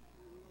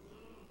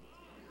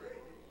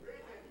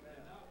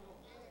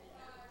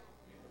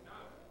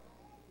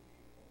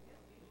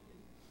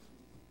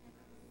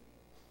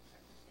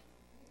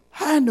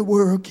 How in the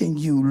world can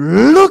you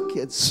look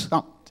at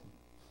something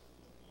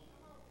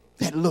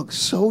that looks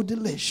so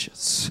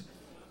delicious,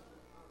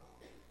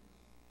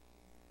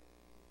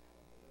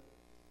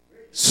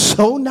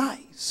 so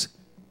nice,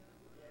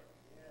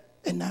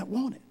 and not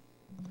want it?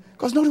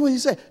 Because notice what he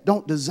said,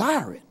 don't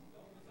desire it.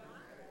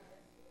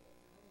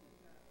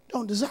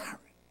 Don't desire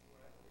it.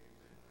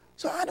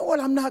 So I know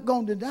what, I'm not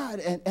going to deny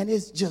it, and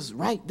it's just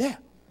right there.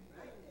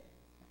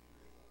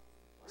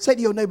 Say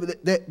to your neighbor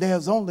that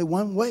there's only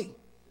one way.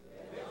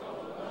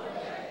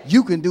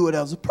 You can do it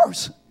as a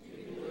person.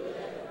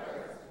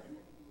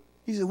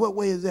 He said, what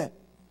way is that?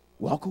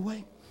 Walk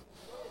away.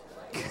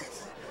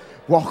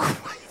 Walk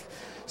away.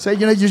 Say,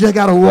 you just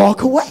got to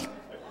walk away.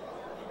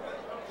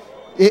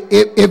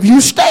 If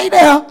you stay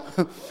there,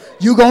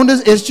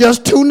 it's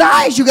just too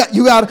nice. You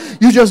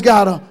just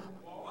got to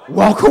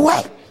walk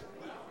away.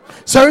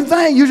 Certain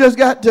things, you just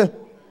got to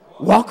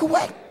walk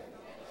away.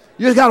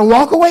 You just got to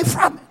walk away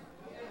from it.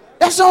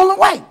 That's the only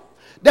way.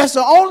 That's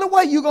the only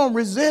way you're going to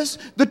resist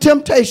the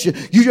temptation.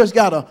 You just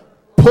got to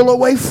pull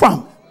away from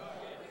it.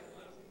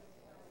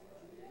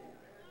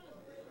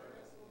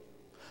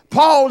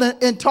 Paul,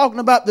 in talking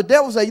about the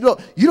devil, say, look,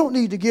 you don't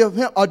need to give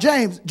him, or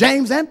James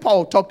and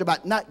Paul talked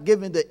about not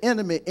giving the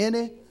enemy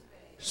any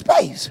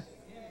space.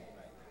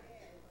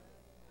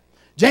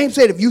 James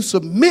said, if you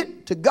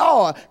submit to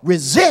God,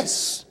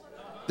 resist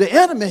the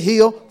enemy,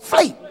 he'll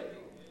flee.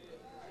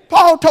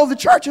 Paul told the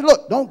church,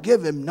 look, don't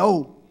give him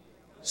no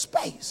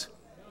space.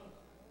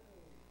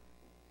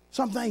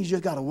 Some things you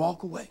just got to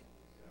walk away.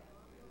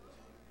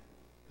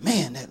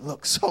 Man, that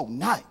looks so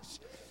nice.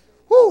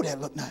 Woo, that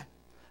look nice.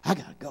 I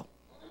got to go.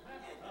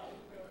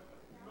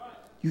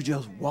 You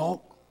just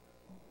walk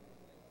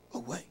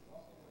away.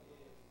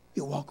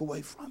 You walk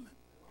away from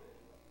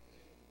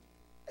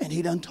it. And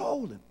he done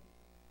told him,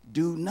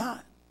 do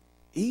not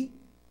eat,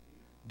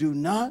 do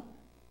not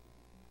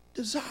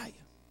desire.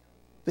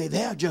 They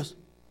there, just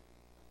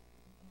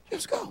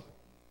go.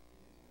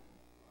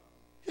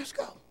 Just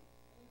go.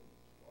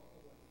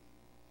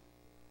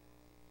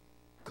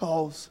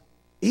 Because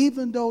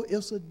even though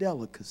it's a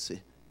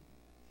delicacy,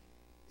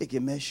 it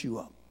can mess you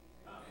up.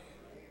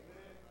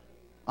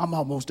 I'm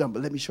almost done,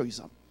 but let me show you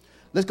something.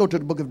 Let's go to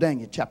the book of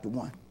Daniel, chapter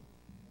 1.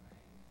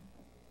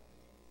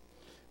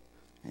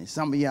 And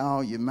some of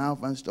y'all, your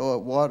mouth done started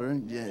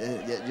watering,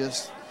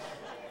 just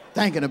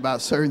thinking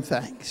about certain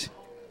things.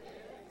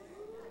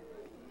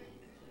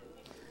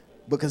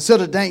 But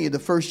consider Daniel, the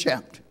first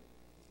chapter.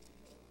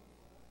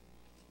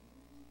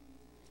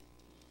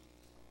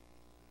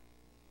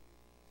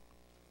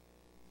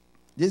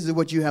 This is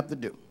what you have to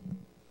do.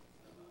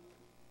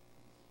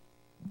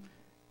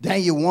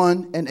 Daniel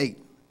 1 and 8.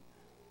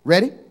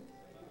 Ready?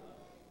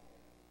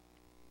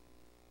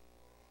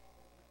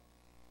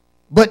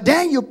 But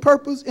Daniel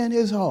purposed in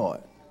his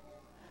heart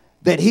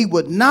that he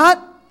would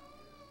not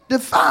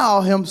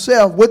defile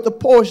himself with the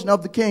portion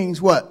of the king's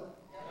what?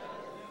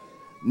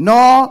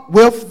 Nor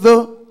with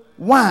the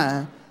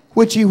wine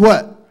which he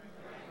what?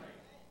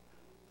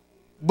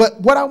 But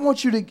what I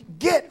want you to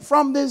get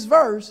from this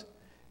verse,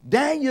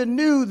 Daniel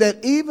knew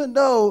that even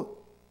though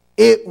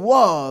it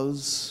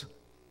was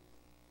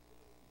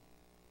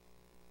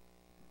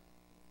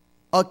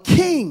a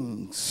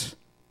king's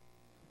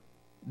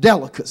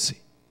delicacy,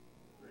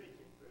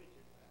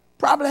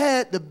 probably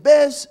had the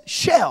best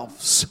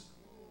chefs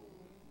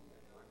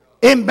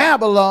in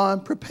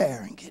Babylon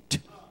preparing it.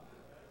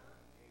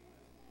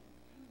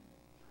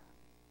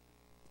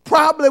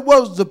 Probably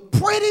was the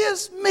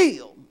prettiest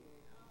meal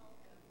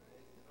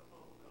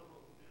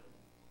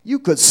you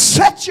could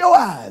set your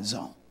eyes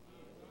on.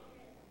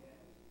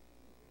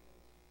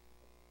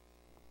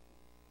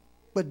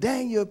 But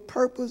Daniel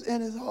purpose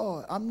in his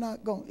heart, I'm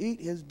not going to eat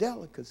his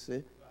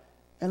delicacy.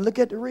 And look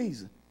at the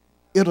reason.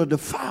 It'll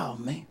defile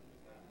me.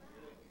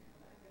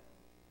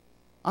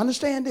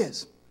 Understand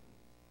this.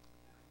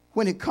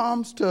 When it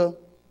comes to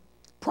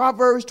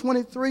Proverbs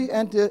 23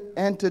 and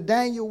to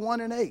Daniel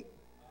 1 and 8,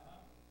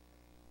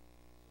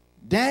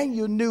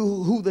 Daniel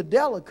knew who the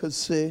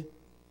delicacy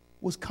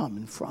was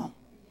coming from.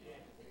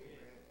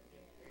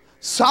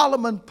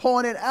 Solomon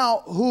pointed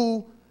out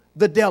who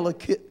the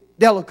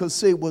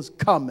delicacy was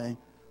coming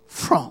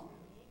from.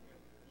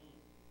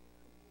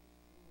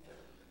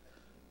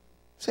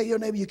 Say to your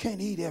neighbor, you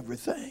can't eat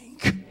everything.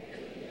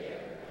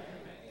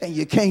 And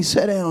you can't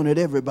sit down at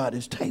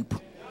everybody's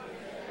table.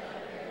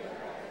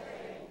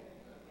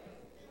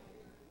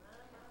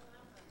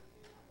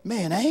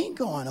 Man, I ain't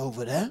going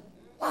over there.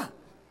 Why?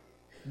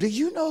 Do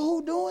you know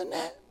who doing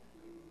that?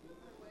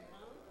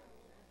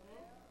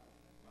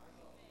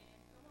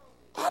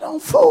 I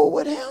don't fool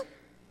with him.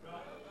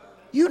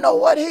 You know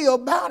what he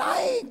about?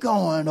 I ain't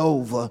going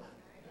over.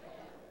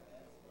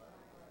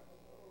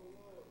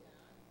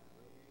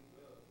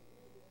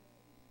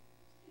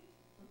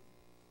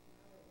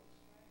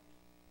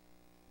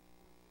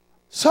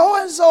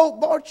 So-and-so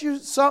bought you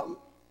something.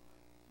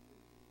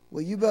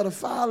 Well, you better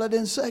file it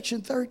in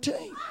section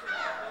 13.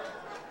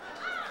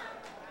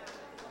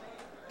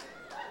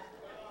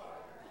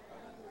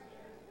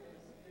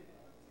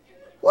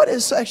 What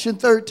is section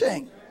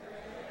 13?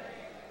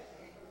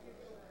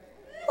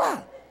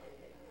 Why?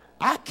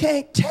 I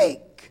can't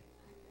take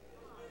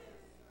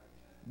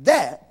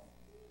that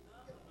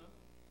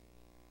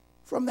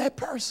from that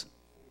person.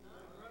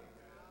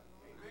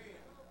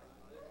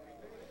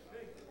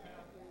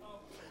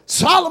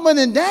 Solomon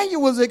and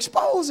Daniel was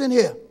exposing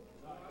here.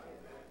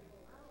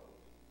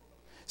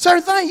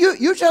 Certain things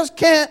you just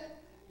can't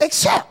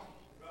accept.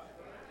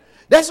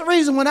 That's the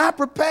reason when I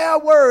prepare a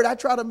word, I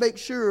try to make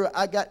sure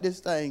I got this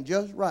thing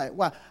just right.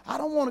 Why? I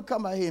don't want to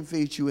come out here and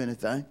feed you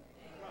anything.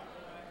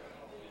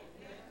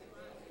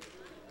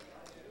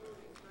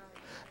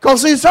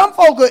 Because see, some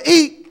folk will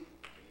eat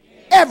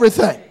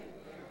everything.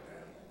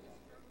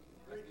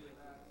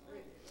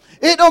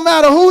 It don't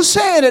matter who's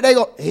saying it, they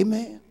go,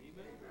 amen.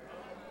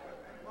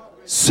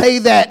 Say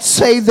that,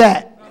 say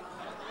that.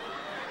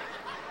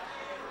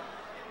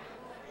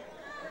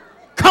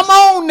 Come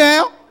on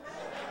now.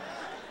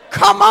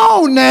 Come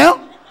on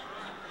now.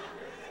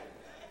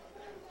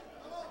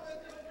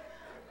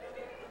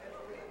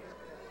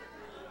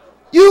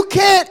 You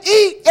can't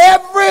eat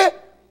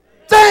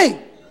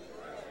everything.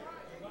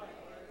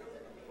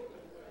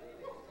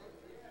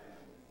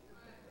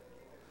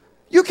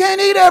 You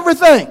can't eat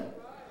everything.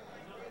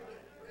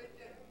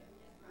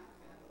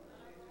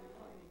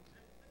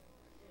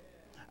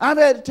 I've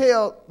had to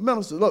tell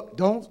ministers, look,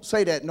 don't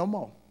say that no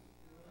more.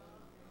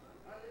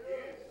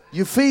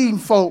 You're feeding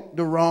folk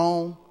the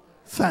wrong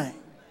thing.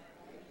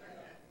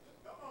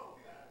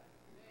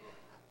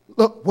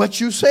 Look, what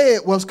you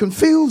said was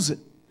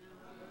confusing.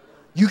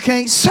 You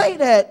can't say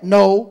that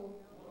no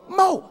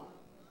more.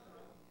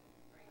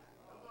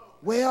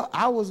 Well,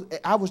 I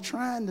was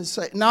trying to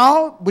say,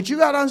 no, but you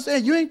got to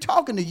understand, you ain't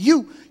talking to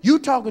you. You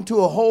talking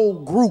to a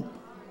whole group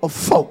of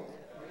folk.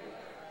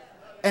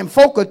 And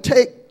folk will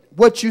take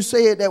what you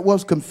said that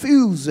was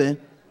confusing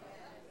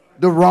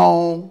the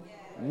wrong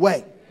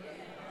way.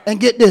 And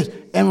get this,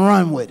 and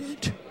run with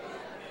it.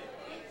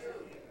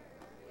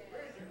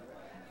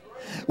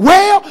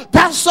 Well,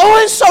 Pastor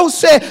so-and-so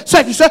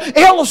said,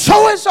 Elder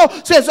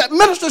so-and-so says,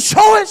 Minister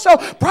so-and-so,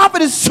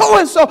 Prophet is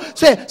so-and-so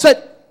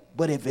said,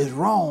 but if it's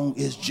wrong,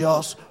 it's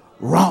just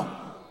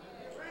wrong.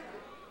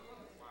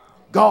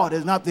 God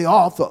is not the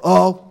author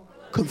of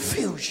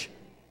confusion.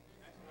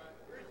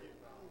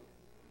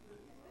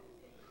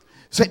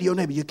 Say to your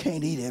neighbor, you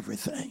can't eat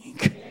everything.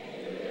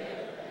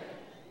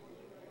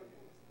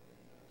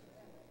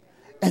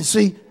 And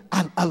see,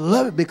 I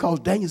love it because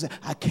Daniel said,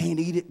 I can't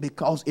eat it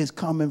because it's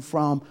coming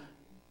from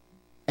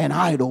an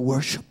idol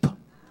worship.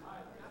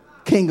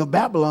 King of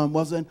Babylon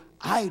was an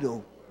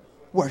idol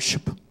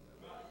worshiper.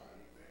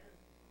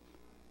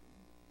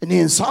 And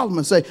then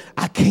Solomon said,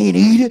 I can't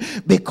eat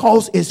it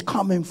because it's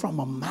coming from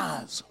a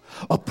miser,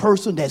 a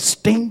person that's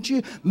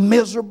stingy,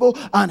 miserable,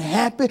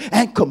 unhappy,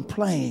 and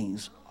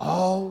complains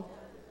all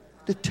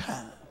the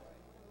time.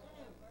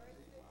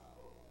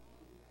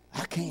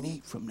 I can't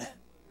eat from that.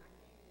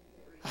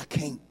 I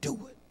can't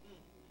do it.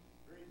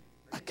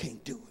 I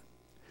can't do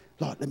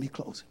it. Lord, let me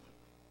close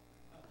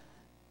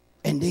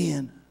it. And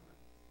then,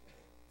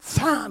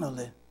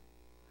 finally,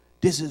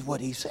 this is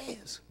what he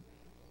says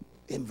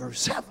in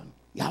verse 7.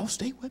 Y'all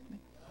stay with me.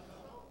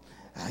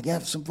 I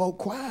got some folk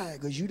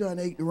quiet because you done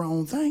ate the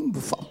wrong thing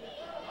before.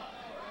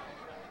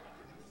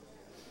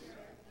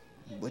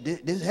 But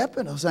this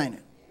happened us,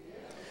 ain't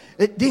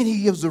it? Then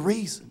he gives the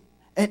reason.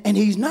 And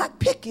he's not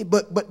picky,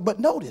 but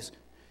notice.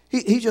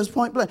 He just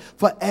point blank.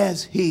 For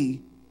as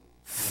he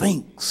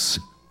thinks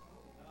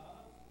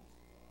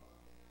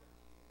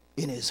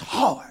in his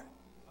heart,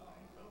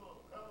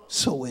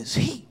 so is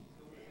he.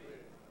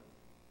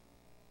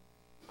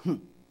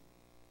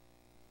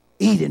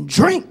 Eat and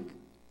drink.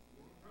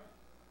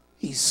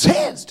 He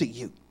says to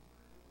you.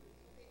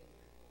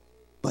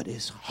 But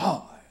his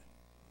heart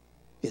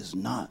is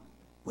not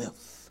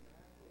with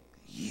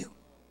you.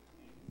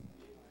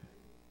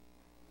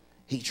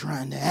 He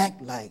trying to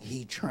act like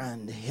he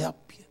trying to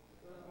help you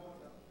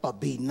or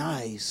be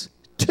nice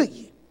to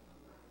you.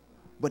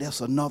 But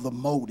that's another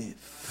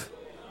motive.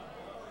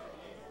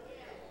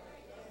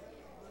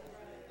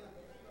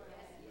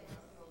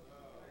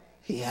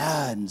 He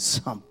hiding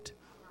something.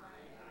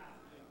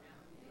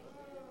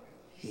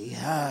 He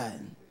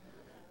hiding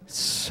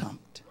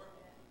something.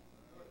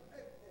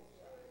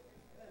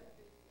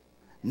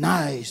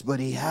 Nice, but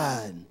he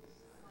hiding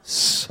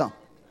something.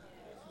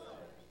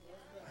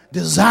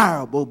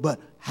 Desirable, but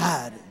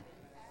hiding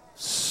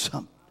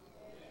something.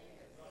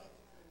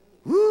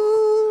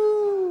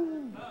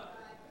 Woo!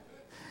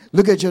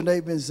 Look at your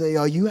neighbor and say,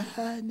 are you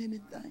hiding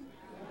anything?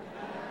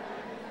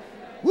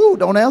 Woo,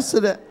 don't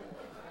answer that.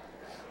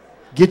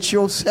 Get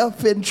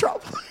yourself in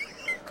trouble.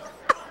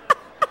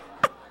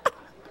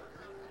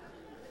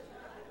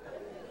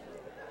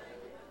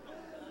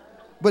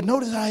 But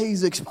notice how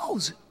he's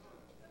exposing.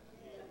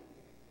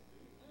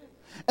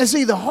 And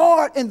see, the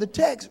heart in the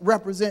text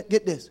represent,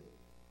 get this,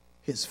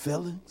 his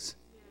feelings,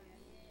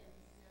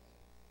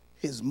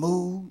 his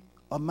mood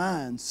or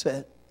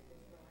mindset,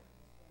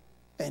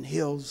 and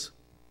his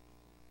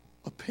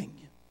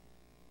opinion.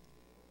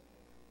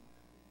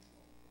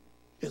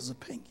 His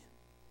opinion.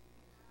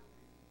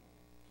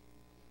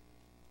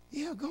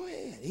 Yeah, go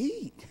ahead,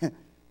 eat,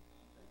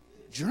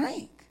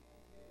 drink.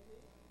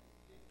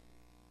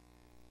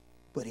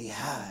 But he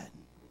hiding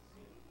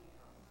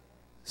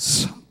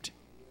something.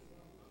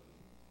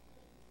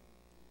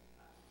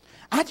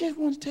 I just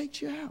want to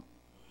take you out.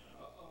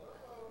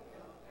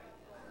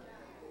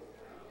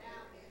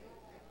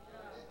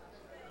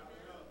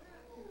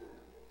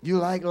 You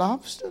like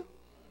lobster?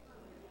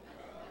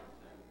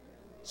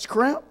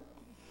 Shrimp?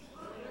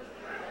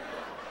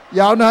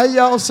 Y'all know how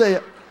y'all say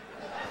it.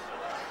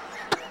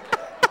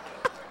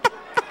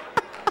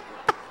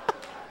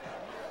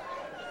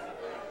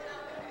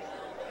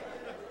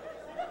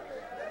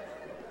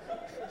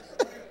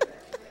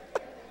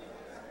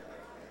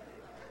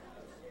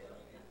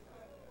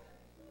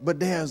 But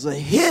there's a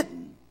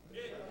hidden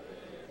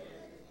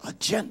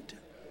agenda.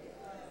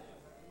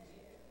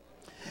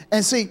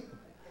 And see,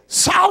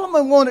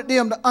 Solomon wanted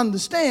them to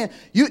understand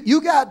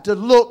you got to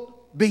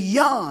look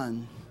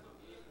beyond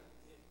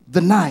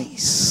the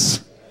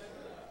nice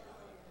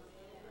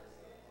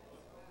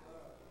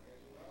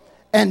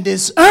and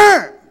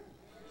discern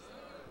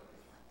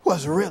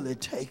what's really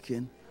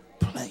taking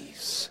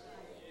place.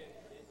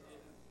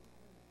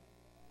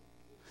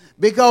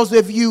 Because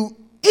if you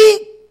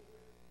eat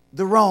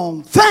the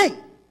wrong thing,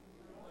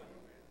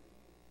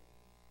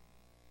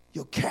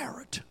 your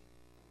character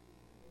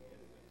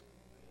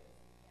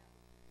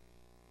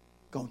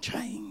gonna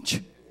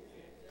change.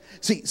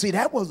 See,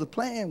 that was the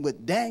plan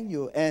with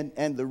Daniel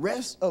and the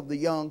rest of the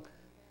young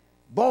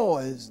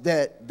boys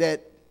that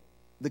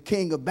the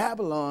king of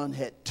Babylon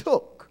had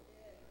took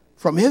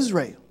from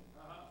Israel.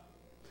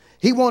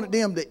 He wanted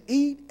them to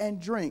eat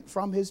and drink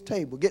from his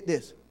table. Get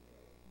this.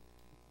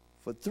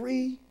 For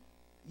 3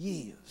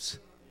 years.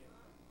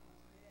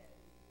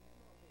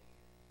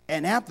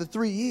 And after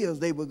 3 years,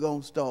 they were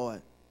going to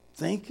start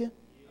thinking,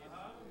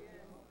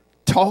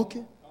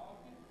 talking,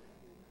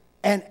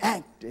 and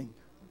acting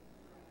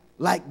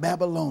like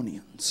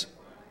Babylonians.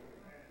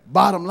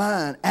 Bottom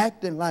line,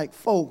 acting like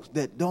folks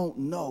that don't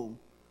know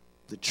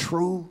the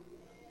true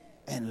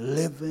and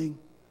living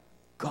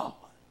God.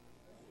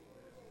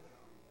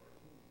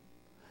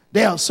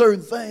 There are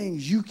certain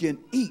things you can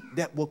eat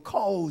that will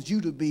cause you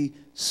to be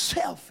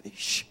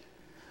selfish,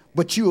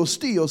 but you will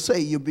still say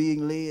you're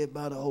being led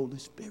by the Holy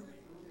Spirit.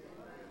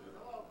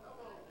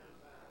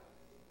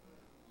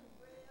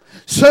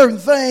 Certain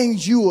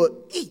things you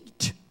will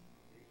eat,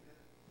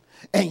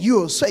 and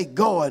you'll say,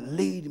 God,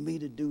 lead me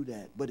to do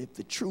that. But if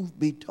the truth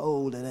be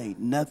told, it ain't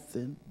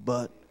nothing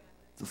but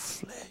the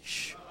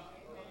flesh.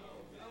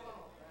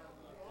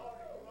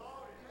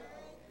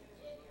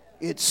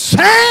 It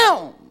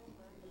sounds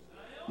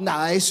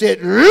nice.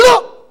 It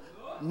looks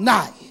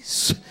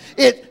nice.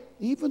 It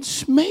even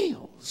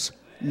smells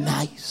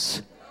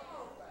nice.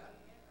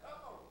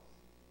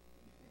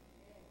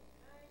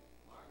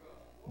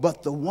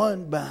 But the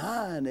one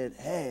behind it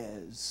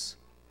has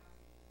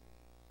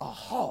a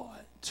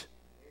heart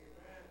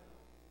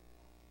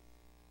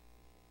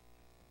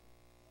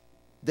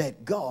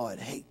that God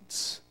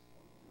hates.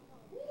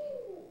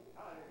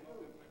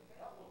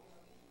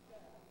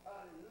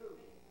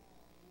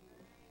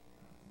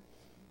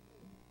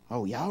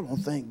 Oh, y'all don't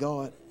think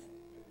God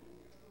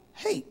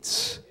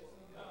hates.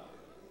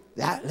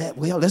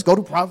 Well, let's go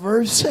to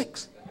Proverbs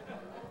 6.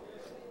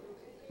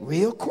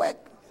 Real quick.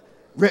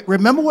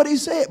 Remember what he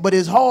said, but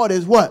his heart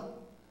is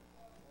what?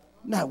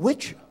 Not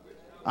with you.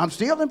 I'm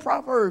still in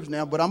Proverbs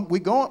now, but we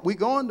going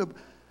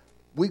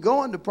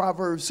to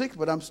Proverbs 6,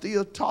 but I'm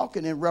still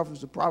talking in reference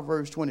to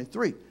Proverbs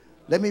 23.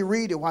 Let me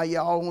read it while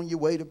y'all on your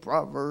way to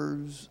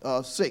Proverbs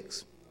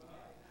 6.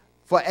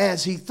 For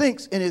as he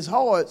thinks in his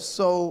heart,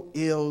 so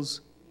is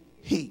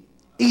he.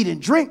 Eat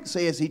and drink,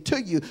 says he to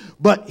you,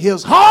 but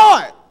his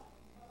heart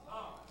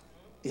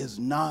is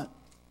not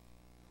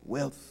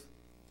with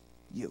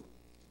you.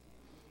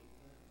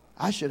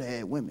 I should have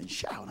had women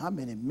shout, how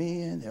many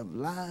men have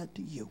lied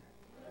to you?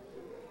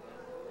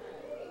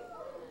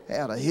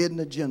 Had a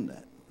hidden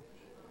agenda.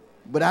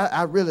 But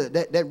I really,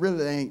 that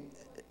really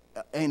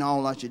ain't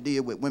all I should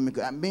deal with women.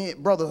 I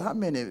mean, brothers, how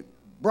many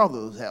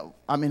brothers have,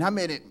 how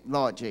many,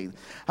 Lord Jesus,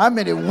 how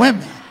many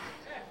women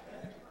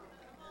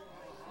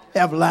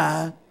have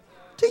lied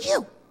to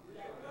you?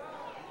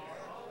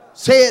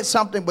 Said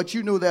something, but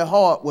you knew their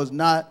heart was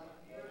not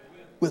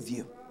with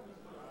you.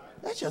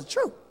 That's just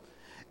true.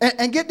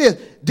 And get this,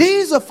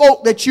 these are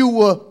folk that you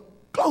were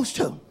close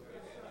to.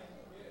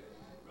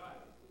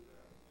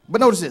 But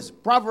notice this,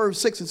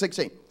 Proverbs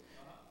 6:16.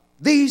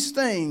 These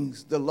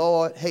things the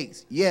Lord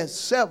hates. Yes,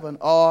 7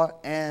 are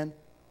an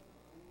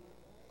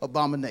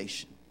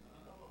abomination.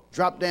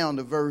 Drop down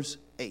to verse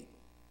 8.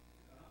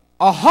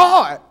 A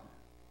heart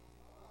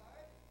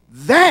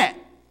that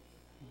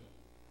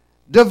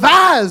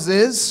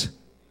devises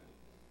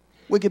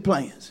wicked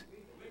plans.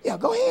 Yeah,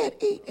 go ahead,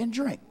 eat and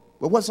drink.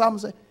 But what Solomon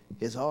say?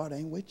 His heart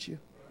ain't with you.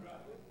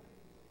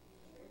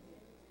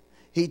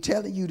 He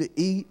telling you to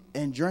eat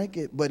and drink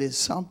it, but it's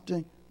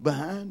something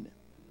behind it.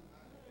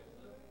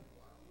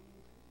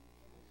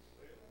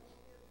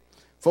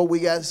 Before we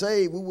got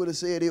saved, we would have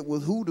said it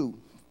was hoodoo.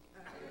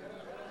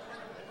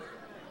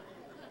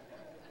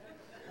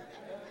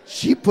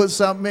 She put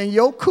something in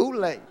your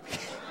Kool-Aid.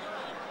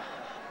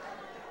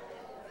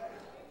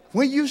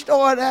 When you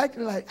start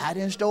acting like, I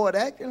didn't start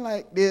acting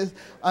like this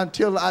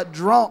until I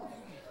drunk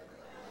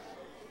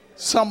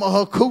some of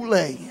her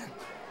Kool-Aid.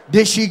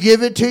 Did she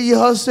give it to you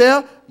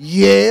herself?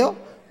 Yeah.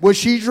 Was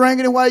she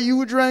drinking it while you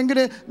were drinking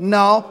it?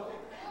 No.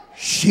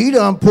 She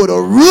done put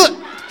a root.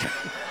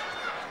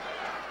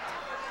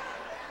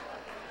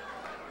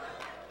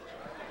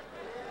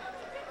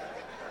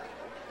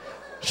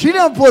 She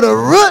done put a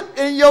root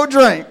in your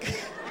drink.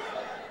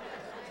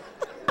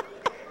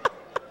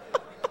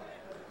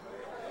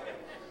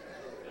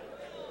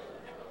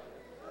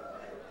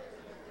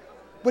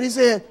 But he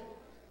said,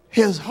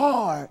 his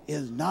heart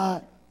is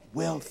not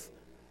with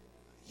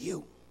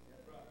you.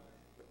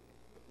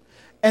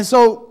 And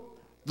so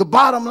the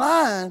bottom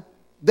line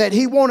that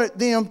he wanted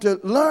them to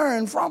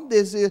learn from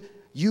this is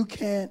you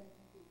can't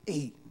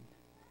eat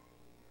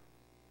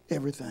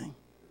everything.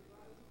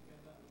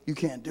 You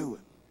can't do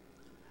it.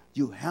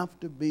 You have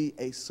to be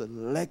a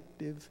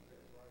selective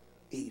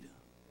eater.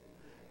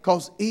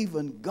 Because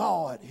even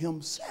God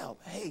himself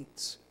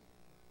hates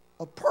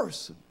a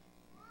person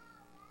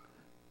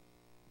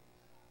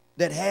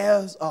that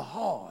has a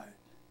heart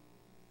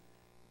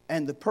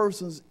and the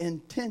person's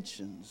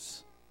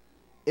intentions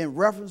in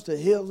reference to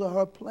his or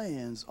her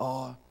plans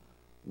are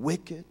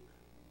wicked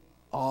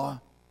or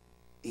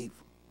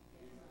evil.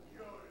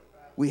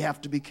 We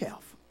have to be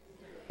careful.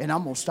 And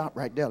I'm going to stop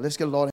right there. Let's get Lord.